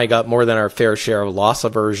you and I got more than our fair share of loss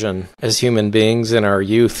aversion as human beings in our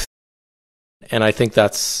youth. And I think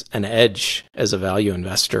that's an edge as a value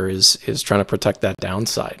investor is trying to protect that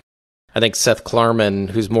downside. I think Seth Klarman,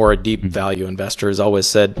 who's more a deep value investor, has always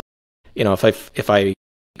said,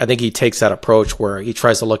 I think he takes that approach where he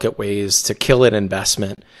tries to look at ways to kill an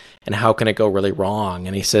investment and how can it go really wrong.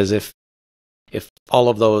 And he says, if all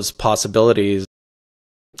of those possibilities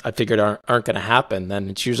I figured aren't going to happen, then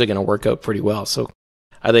it's usually going to work out pretty well. So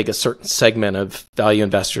I think a certain segment of value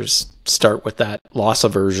investors start with that loss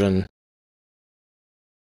aversion.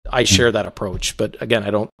 I share that approach, but again, I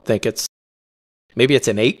don't think maybe it's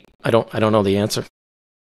innate. I don't know the answer.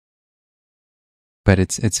 But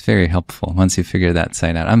it's very helpful once you figure that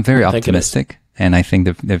side out. I'm very optimistic, and I think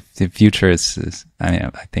the future is I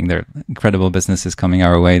think there are incredible businesses coming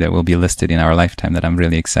our way that will be listed in our lifetime that I'm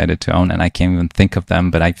really excited to own, and I can't even think of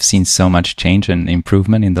them, but I've seen so much change and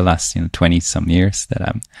improvement in the last 20 some years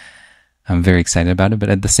that I'm very excited about it. But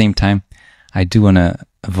at the same time, I do want to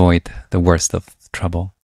avoid the worst of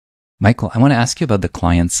trouble. Michael, I want to ask you about the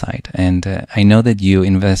client side. And I know that you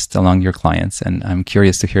invest along your clients, and I'm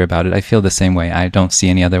curious to hear about it. I feel the same way. I don't see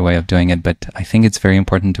any other way of doing it, but I think it's very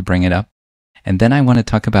important to bring it up. And then I want to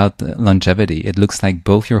talk about the longevity. It looks like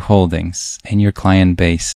both your holdings and your client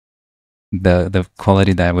base, the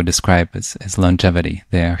quality that I would describe as longevity.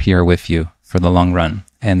 They are here with you for the long run,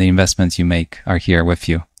 and the investments you make are here with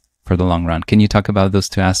you for the long run. Can you talk about those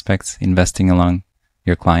two aspects, investing along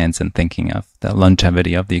your clients and thinking of the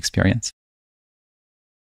longevity of the experience?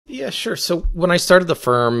 Yeah, sure. So when I started the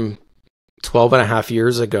firm 12 and a half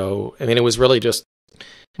years ago, it was really just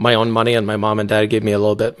my own money, and my mom and dad gave me a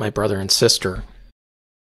little bit, my brother and sister.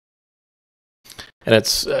 And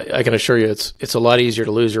I can assure you, it's a lot easier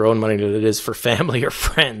to lose your own money than it is for family or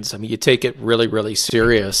friends. You take it really, really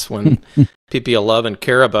serious when people you love and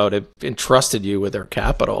care about have entrusted you with their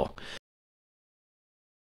capital.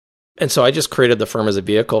 And so I just created the firm as a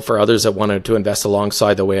vehicle for others that wanted to invest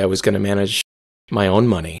alongside the way I was going to manage my own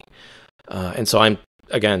money. And so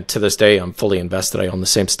again, to this day, I'm fully invested. I own the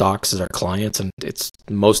same stocks as our clients, and it's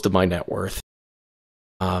most of my net worth.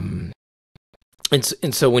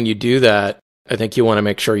 And so when you do that, I think you want to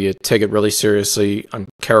make sure you take it really seriously. I'm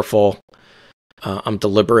careful. I'm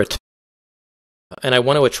deliberate. And I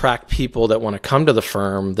want to attract people that want to come to the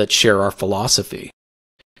firm that share our philosophy.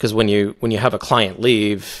 Because when you have a client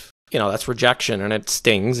leave, that's rejection, and it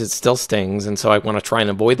stings. It still stings. And so I want to try and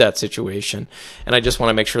avoid that situation. And I just want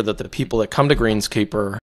to make sure that the people that come to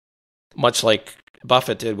Greenskeeper, much like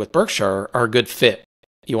Buffett did with Berkshire, are a good fit.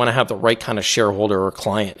 You want to have the right kind of shareholder or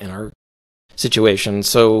client in our situation.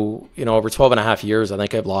 So, over 12 and a half years, I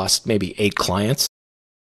think I've lost maybe 8 clients.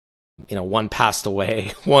 One passed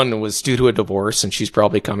away. One was due to a divorce, and she's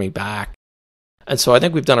probably coming back. And so I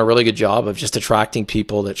think we've done a really good job of just attracting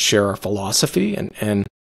people that share our philosophy. And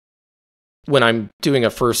when I'm doing a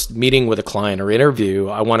first meeting with a client or interview,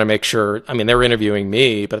 I want to make sure, they're interviewing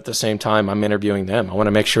me, but at the same time, I'm interviewing them. I want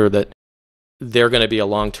to make sure that they're going to be a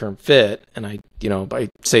long-term fit. And I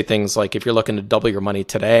say things like, if you're looking to double your money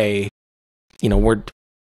today,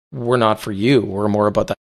 we're not for you. We're more about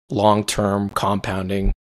that long-term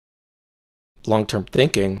compounding, long-term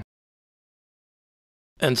thinking.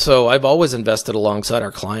 And so I've always invested alongside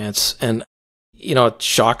our clients. And, it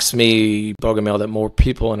shocks me, Bogomil, that more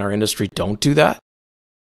people in our industry don't do that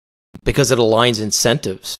because it aligns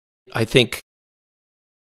incentives. I think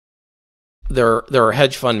there are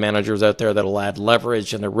hedge fund managers out there that'll add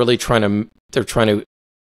leverage, and they're trying to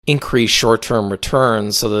increase short-term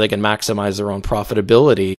returns so that they can maximize their own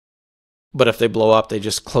profitability. But if they blow up, they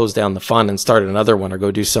just close down the fund and start another one or go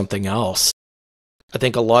do something else. I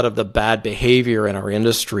think a lot of the bad behavior in our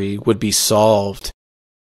industry would be solved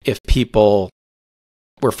if people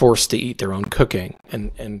were forced to eat their own cooking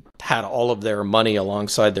and had all of their money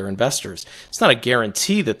alongside their investors. It's not a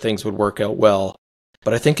guarantee that things would work out well,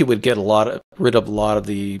 but I think it would get rid of a lot of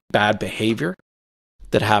the bad behavior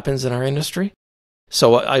that happens in our industry.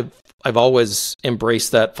 So I've always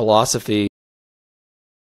embraced that philosophy.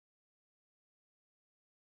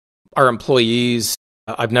 Our employees,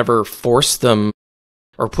 I've never forced them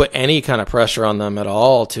or put any kind of pressure on them at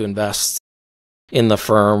all to invest in the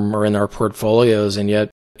firm or in our portfolios. And yet,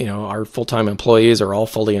 our full-time employees are all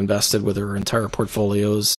fully invested with their entire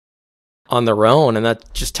portfolios on their own. And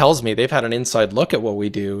that just tells me they've had an inside look at what we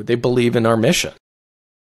do. They believe in our mission.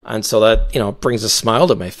 And so that, brings a smile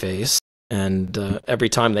to my face. And every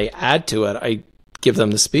time they add to it, I give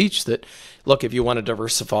them the speech that, look, if you want to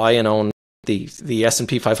diversify and own the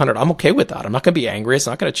S&P 500, I'm okay with that. I'm not going to be angry. It's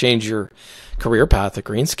not going to change your career path at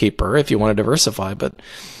Greenskeeper if you want to diversify. But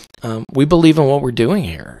we believe in what we're doing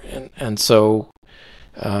here. And so,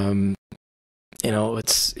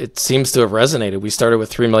 it seems to have resonated. We started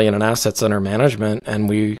with $3 million in assets under management, and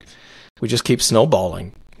we just keep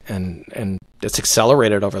snowballing. And it's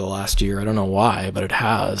accelerated over the last year. I don't know why, but it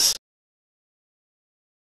has.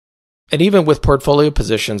 And even with portfolio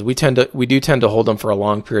positions, we do tend to hold them for a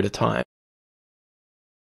long period of time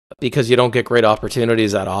because you don't get great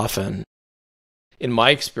opportunities that often. In my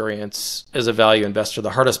experience as a value investor,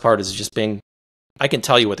 the hardest part is just I can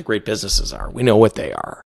tell you what the great businesses are. We know what they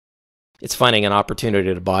are. It's finding an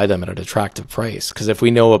opportunity to buy them at an attractive price, because if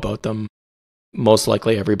we know about them, most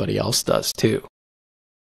likely everybody else does too.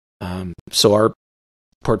 So our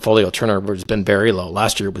portfolio turnover has been very low.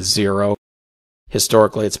 Last year it was 0.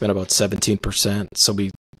 Historically, it's been about 17%. So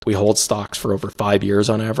we hold stocks for over 5 years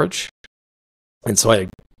on average. And so I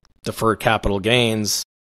defer capital gains.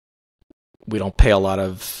 We don't pay a lot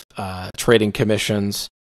of trading commissions.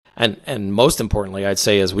 And most importantly, I'd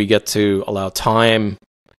say, is we get to allow time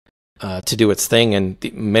to do its thing. And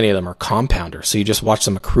many of them are compounders. So you just watch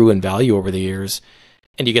them accrue in value over the years,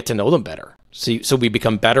 and you get to know them better. So we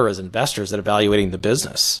become better as investors at evaluating the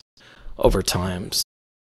business over time.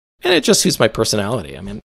 And it just suits my personality.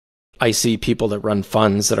 I see people that run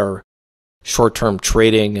funds that are short-term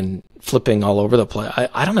trading and flipping all over the place.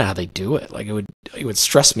 I don't know how they do it. It would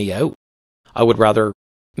stress me out. I would rather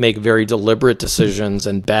make very deliberate decisions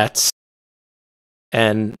and bets.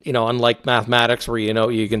 And, unlike mathematics where,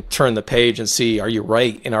 you can turn the page and see, are you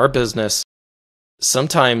right? In our business,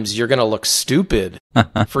 sometimes you're going to look stupid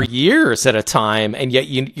for years at a time, and yet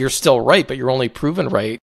you're still right, but you're only proven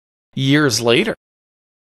right years later.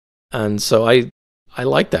 And so I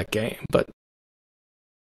like that game, but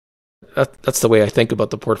that's the way I think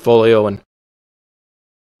about the portfolio. And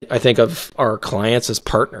I think of our clients as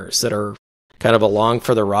partners that are kind of along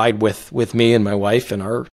for the ride with me and my wife and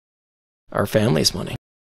our family's money.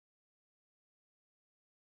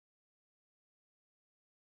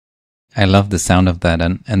 I love the sound of that.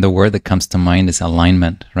 And the word that comes to mind is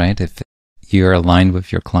alignment, right? If you're aligned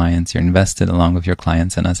with your clients, you're invested along with your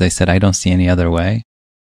clients. And as I said, I don't see any other way.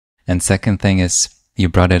 And second thing is, you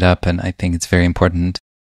brought it up, and I think it's very important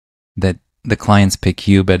that the clients pick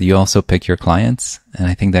you, but you also pick your clients. And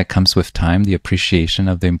I think that comes with time, the appreciation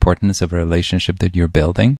of the importance of a relationship that you're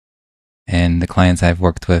building. And the clients I've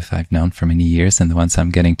worked with, I've known for many years, and the ones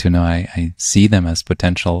I'm getting to know, I see them as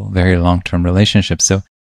potential very long-term relationships. So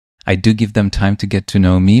I do give them time to get to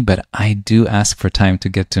know me, but I do ask for time to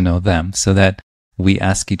get to know them so that we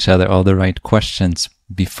ask each other all the right questions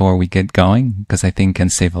before we get going, because I think can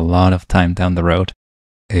save a lot of time down the road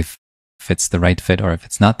if it's the right fit or if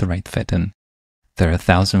it's not the right fit. And there are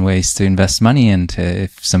 1,000 ways to invest money. And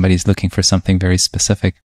if somebody's looking for something very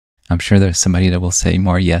specific, I'm sure there's somebody that will say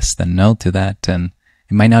more yes than no to that. And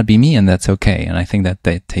it might not be me, and that's okay. And I think that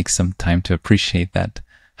it takes some time to appreciate that,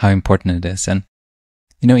 how important it is. And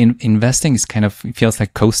investing is kind of, it feels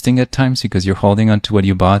like coasting at times because you're holding on to what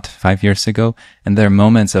you bought 5 years ago. And there are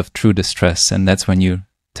moments of true distress. And that's when you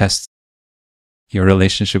test your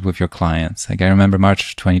relationship with your clients. Like I remember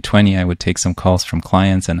March 2020, I would take some calls from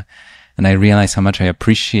clients and I realized how much I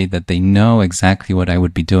appreciate that they know exactly what I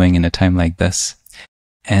would be doing in a time like this.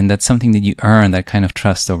 And that's something that you earn, that kind of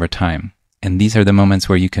trust over time. And these are the moments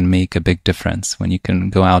where you can make a big difference, when you can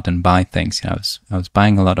go out and buy things. I was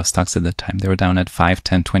buying a lot of stocks at the time. They were down at 5,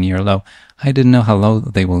 10, 20-year low. I didn't know how low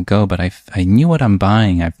they will go, but I knew what I'm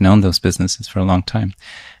buying. I've known those businesses for a long time.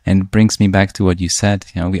 And it brings me back to what you said.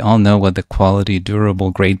 We all know what the quality, durable,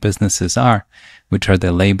 great businesses are, which are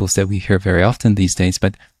the labels that we hear very often these days.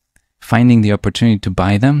 But finding the opportunity to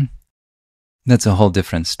buy them, that's a whole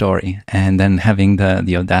different story. And then having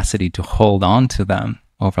the audacity to hold on to them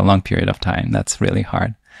over a long period of time, that's really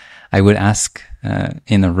hard. I would ask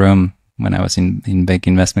in a room when I was in big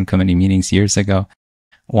investment committee meetings years ago,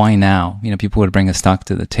 why now? People would bring a stock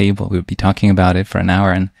to the table. We would be talking about it for an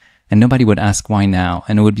hour and nobody would ask why now.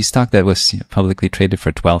 And it would be stock that was publicly traded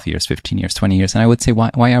for 12 years, 15 years, 20 years. And I would say,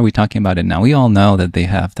 why are we talking about it now? We all know that they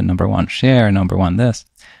have the number one share, number one this.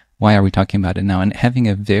 Why are we talking about it now? And having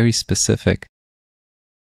a very specific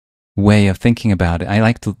way of thinking about it. I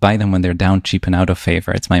like to buy them when they're down, cheap, and out of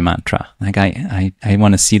favor. It's my mantra. Like I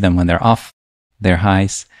want to see them when they're off their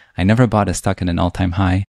highs. I never bought a stock at an all-time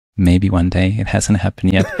high. Maybe one day. It hasn't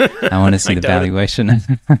happened yet. I want to see the valuation.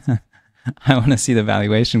 I want to see the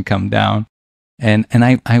valuation come down. And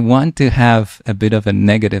I want to have a bit of a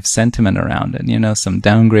negative sentiment around it. Some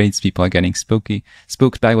downgrades. People are getting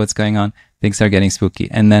spooked by what's going on. Things are getting spooky.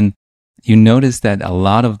 And then you notice that a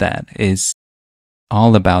lot of that is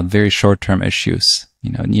all about very short-term issues,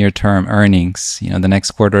 near-term earnings, the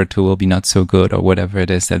next quarter or two will be not so good or whatever it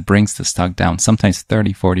is that brings the stock down, sometimes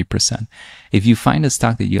 30, 40%. If you find a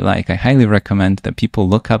stock that you like, I highly recommend that people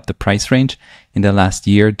look up the price range in the last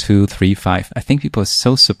year, 2, 3, 5. I think people are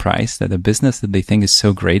so surprised that a business that they think is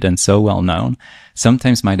so great and so well known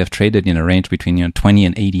sometimes might have traded in a range between $20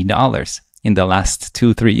 and $80 in the last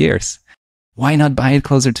 2, 3 years. Why not buy it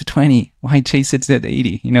closer to 20? Why chase it at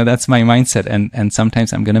 80? That's my mindset. And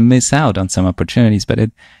sometimes I'm going to miss out on some opportunities, but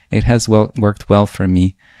it has worked well for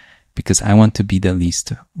me because I want to be the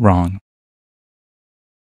least wrong.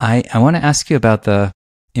 I want to ask you about the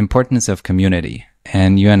importance of community.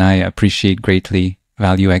 And you and I appreciate greatly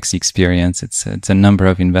VALUEx experience. It's a number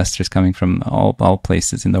of investors coming from all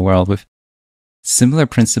places in the world with similar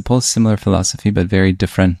principles, similar philosophy, but very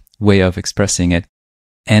different way of expressing it.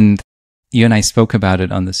 And you and I spoke about it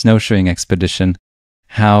on the snowshoeing expedition,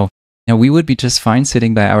 how we would be just fine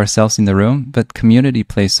sitting by ourselves in the room, but community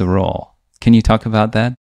plays a role. Can you talk about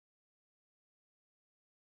that?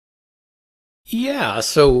 Yeah.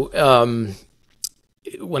 So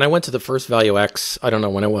when I went to the first VALUEx, I don't know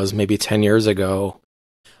when it was, maybe 10 years ago,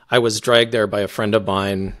 I was dragged there by a friend of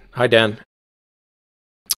mine. Hi, Dan.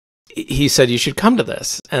 He said, you should come to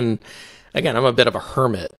this. And again, I'm a bit of a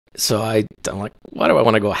hermit. So I'm like, why do I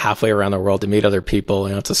want to go halfway around the world to meet other people?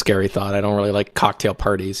 It's a scary thought. I don't really like cocktail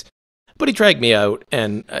parties. But he dragged me out,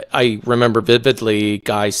 and I remember vividly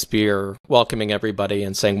Guy Spier welcoming everybody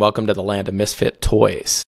and saying, welcome to the land of misfit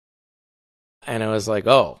toys. And I was like,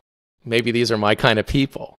 oh, maybe these are my kind of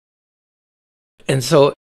people. And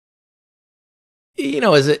so,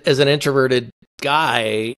 as an introverted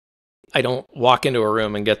guy, I don't walk into a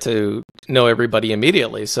room and get to know everybody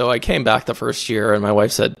immediately. So I came back the first year and my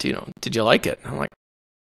wife said, did you like it? And I'm like,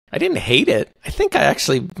 I didn't hate it. I think I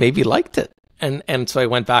actually maybe liked it. And so I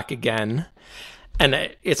went back again,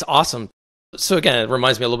 and it's awesome. So again, it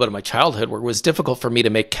reminds me a little bit of my childhood where it was difficult for me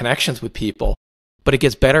to make connections with people, but it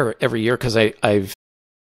gets better every year because I've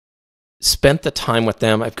spent the time with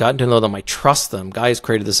them. I've gotten to know them. I trust them. Guys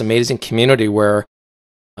created this amazing community where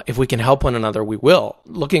if we can help one another, we will.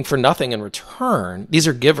 Looking for nothing in return. These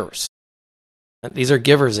are givers. These are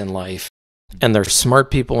givers in life. And they're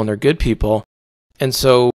smart people and they're good people. And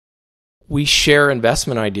so we share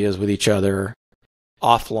investment ideas with each other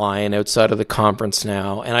offline, outside of the conference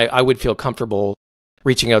now. And I would feel comfortable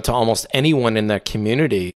reaching out to almost anyone in that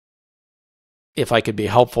community if I could be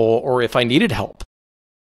helpful or if I needed help.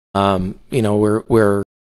 You know,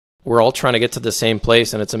 we're all trying to get to the same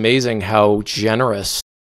place, and it's amazing how generous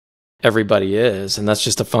everybody is. And that's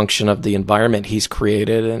just a function of the environment he's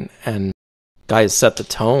created, and Guy has set the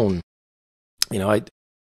tone. You know,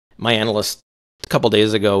 my analyst a couple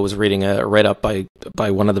days ago was reading a write-up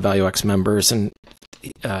by one of the VALUEx members, and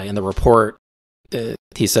in the report,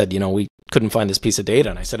 he said, you know, we couldn't find this piece of data.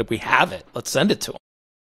 And I said, if we have it, let's send it to him.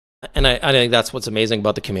 And I think that's what's amazing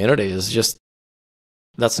about the community, is just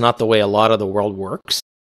that's not the way a lot of the world works.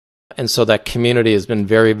 And so that community has been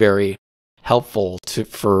very, very helpful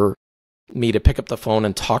for me to pick up the phone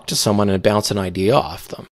and talk to someone and bounce an idea off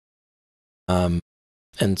them.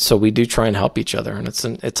 And so we do try and help each other, and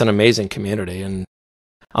it's an amazing community, and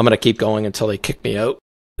I'm going to keep going until they kick me out.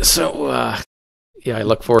 So, yeah, I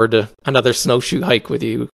look forward to another snowshoe hike with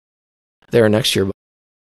you there next year.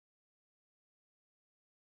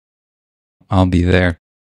 I'll be there.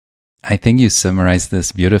 I think you summarized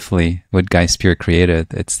this beautifully, what Guy Spier created.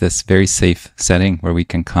 It's this very safe setting where we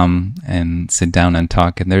can come and sit down and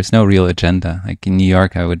talk, and there's no real agenda. Like in New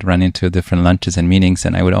York, I would run into different lunches and meetings,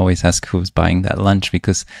 and I would always ask who was buying that lunch,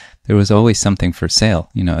 because there was always something for sale,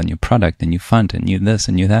 you know, a new product, a new fund, a new this,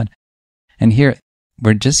 a new that. And here,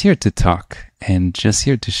 we're just here to talk and just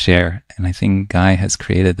here to share. And I think Guy has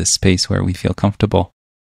created this space where we feel comfortable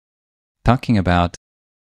talking about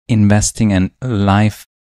investing and life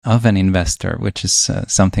of an investor, which is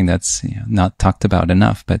something that's not talked about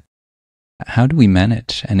enough. But how do we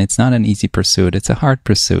manage? And it's not an easy pursuit. It's a hard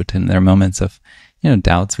pursuit. And there are moments of,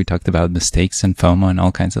 doubts. We talked about mistakes and FOMO and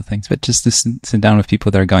all kinds of things. But just to sit down with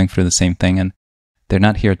people that are going through the same thing, and they're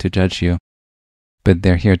not here to judge you, but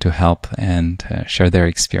they're here to help and share their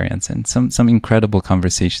experience. And some incredible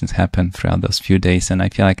conversations happen throughout those few days. And I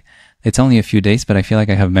feel like it's only a few days, but I feel like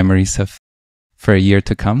I have memories for a year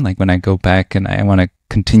to come. Like when I go back and I want to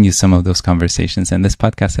continue some of those conversations. And this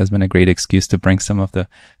podcast has been a great excuse to bring some of the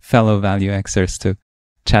fellow VALUExers to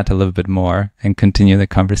chat a little bit more and continue the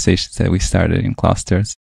conversations that we started in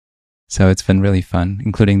clusters. So it's been really fun,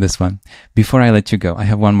 including this one. Before I let you go, I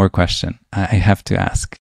have one more question I have to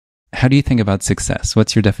ask. How do you think about success?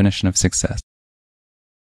 What's your definition of success?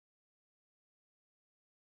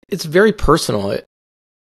 It's very personal.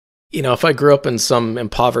 If I grew up in some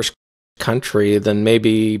impoverished country, then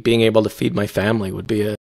maybe being able to feed my family would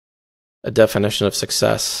be a definition of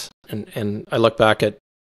success. And I look back at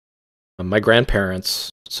my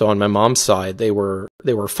grandparents. So on my mom's side, they were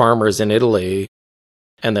farmers in Italy,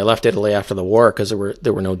 and they left Italy after the war because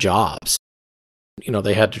there were no jobs.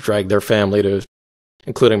 They had to drag their family to,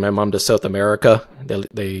 including my mom, to South America.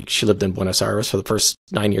 She lived in Buenos Aires for the first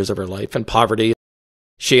 9 years of her life in poverty.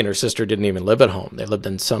 She and her sister didn't even live at home. They lived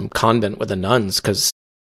in some convent with the nuns because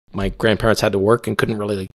my grandparents had to work and couldn't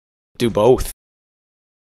really do both.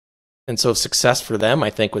 And so success for them, I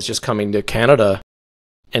think, was just coming to Canada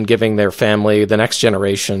and giving their family, the next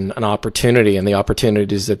generation, an opportunity, and the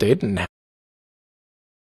opportunities that they didn't have.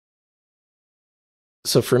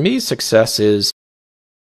 So for me, success is,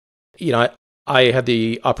 I had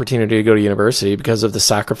the opportunity to go to university because of the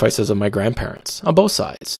sacrifices of my grandparents on both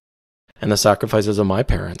sides and the sacrifices of my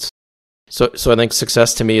parents. So I think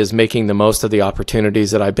success to me is making the most of the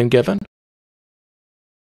opportunities that I've been given.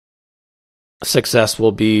 Success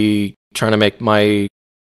will be trying to make my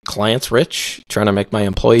clients rich, trying to make my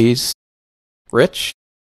employees rich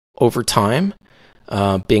over time,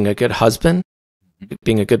 being a good husband,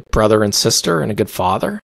 being a good brother and sister, and a good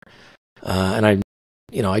father. And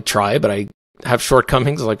I try, but I have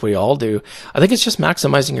shortcomings like we all do. I think it's just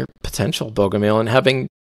maximizing your potential, Bogomil, and having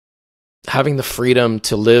the freedom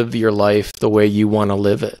to live your life the way you want to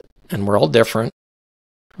live it. And we're all different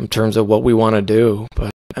in terms of what we want to do.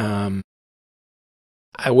 But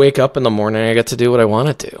I wake up in the morning, I get to do what I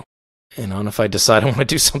want to do. And if I decide I want to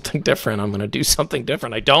do something different, I'm going to do something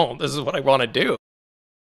different. I don't. This is what I want to do.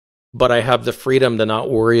 But I have the freedom to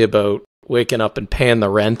not worry about waking up and paying the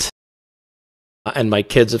rent. And my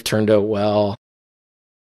kids have turned out well.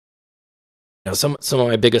 Some of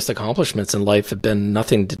my biggest accomplishments in life have been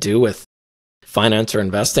nothing to do with finance or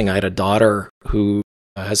investing. I had a daughter who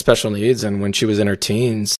has special needs, and when she was in her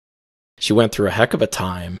teens, she went through a heck of a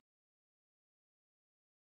time.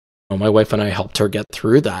 My wife and I helped her get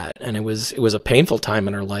through that, and it was a painful time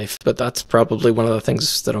in her life, but that's probably one of the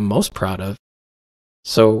things that I'm most proud of.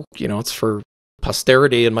 So, it's for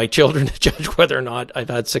posterity and my children to judge whether or not I've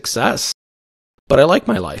had success. But I like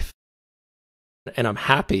my life, and I'm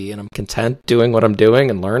happy, and I'm content doing what I'm doing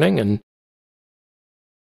and learning, and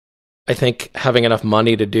I think having enough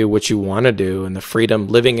money to do what you want to do, and the freedom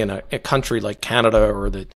living in a country like Canada or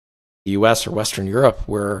the US or Western Europe,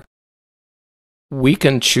 where we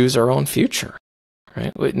can choose our own future,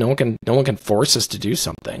 right? No one can force us to do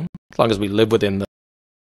something as long as we live within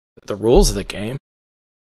the rules of the game.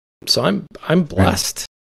 So I'm blessed.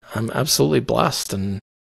 Right. I'm absolutely blessed. And,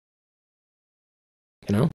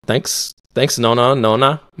 thanks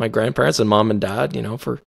Nona, my grandparents and mom and dad,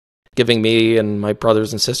 for giving me and my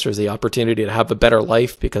brothers and sisters the opportunity to have a better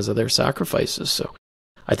life because of their sacrifices. So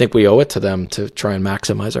I think we owe it to them to try and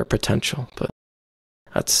maximize our potential. But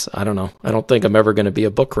I don't know. I don't think I'm ever going to be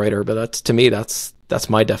a book writer, but to me, that's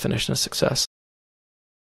my definition of success.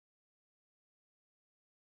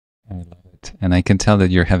 I love it. And I can tell that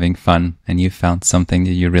you're having fun and you found something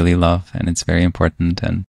that you really love, and it's very important.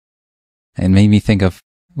 And it made me think of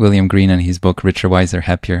William Green and his book, Richer, Wiser,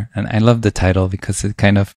 Happier. And I love the title because it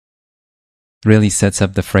kind of really sets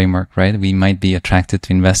up the framework, right? We might be attracted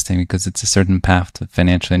to investing because it's a certain path to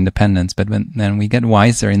financial independence, but then we get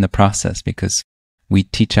wiser in the process because we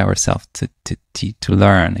teach ourselves to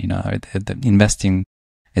learn. The investing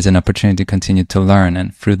is an opportunity to continue to learn,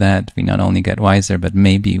 and through that we not only get wiser, but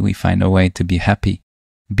maybe we find a way to be happy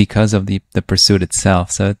because of the pursuit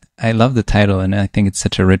itself. So I love the title, and I think it's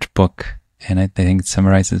such a rich book, and I think it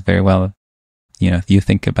summarizes very well. If you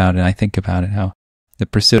think about it, I think about it, how the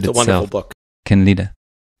pursuit itself, a wonderful book, can lead,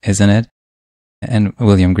 isn't it? And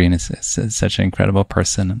William Green is such an incredible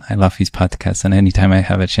person. And I love his podcast. And anytime I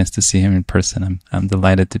have a chance to see him in person, I'm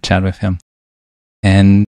delighted to chat with him.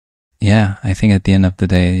 And yeah, I think at the end of the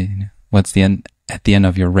day, at the end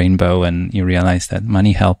of your rainbow, and you realize that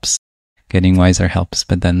money helps, getting wiser helps,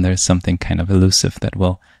 but then there's something kind of elusive that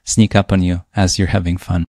will sneak up on you as you're having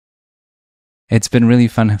fun. It's been really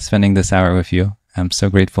fun spending this hour with you. I'm so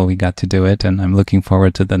grateful we got to do it, and I'm looking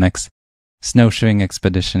forward to the next snowshoeing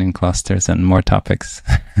expedition in clusters and more topics.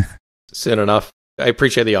 Soon enough. I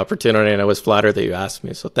appreciate the opportunity, and I was flattered that you asked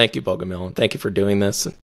me. So thank you, Bogomil, and thank you for doing this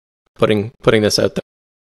and putting this out there.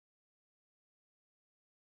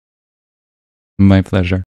 My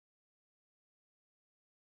pleasure.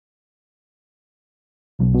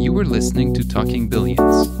 You were listening to Talking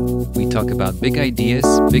Billions. We talk about big ideas,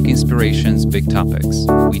 big inspirations, big topics.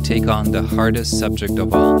 We take on the hardest subject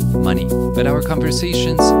of all, money. But our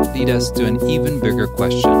conversations lead us to an even bigger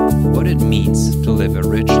question: what it means to live a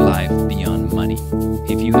rich life beyond money.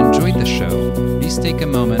 If you enjoyed the show, please take a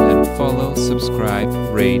moment and follow, subscribe,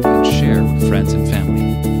 rate, and share with friends and family.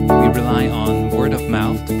 We rely on word of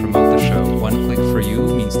mouth to promote the show. One click for you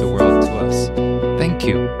means the world to us. Thank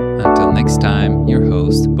you. Until next time, your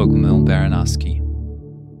host, Bogomil Baranowski.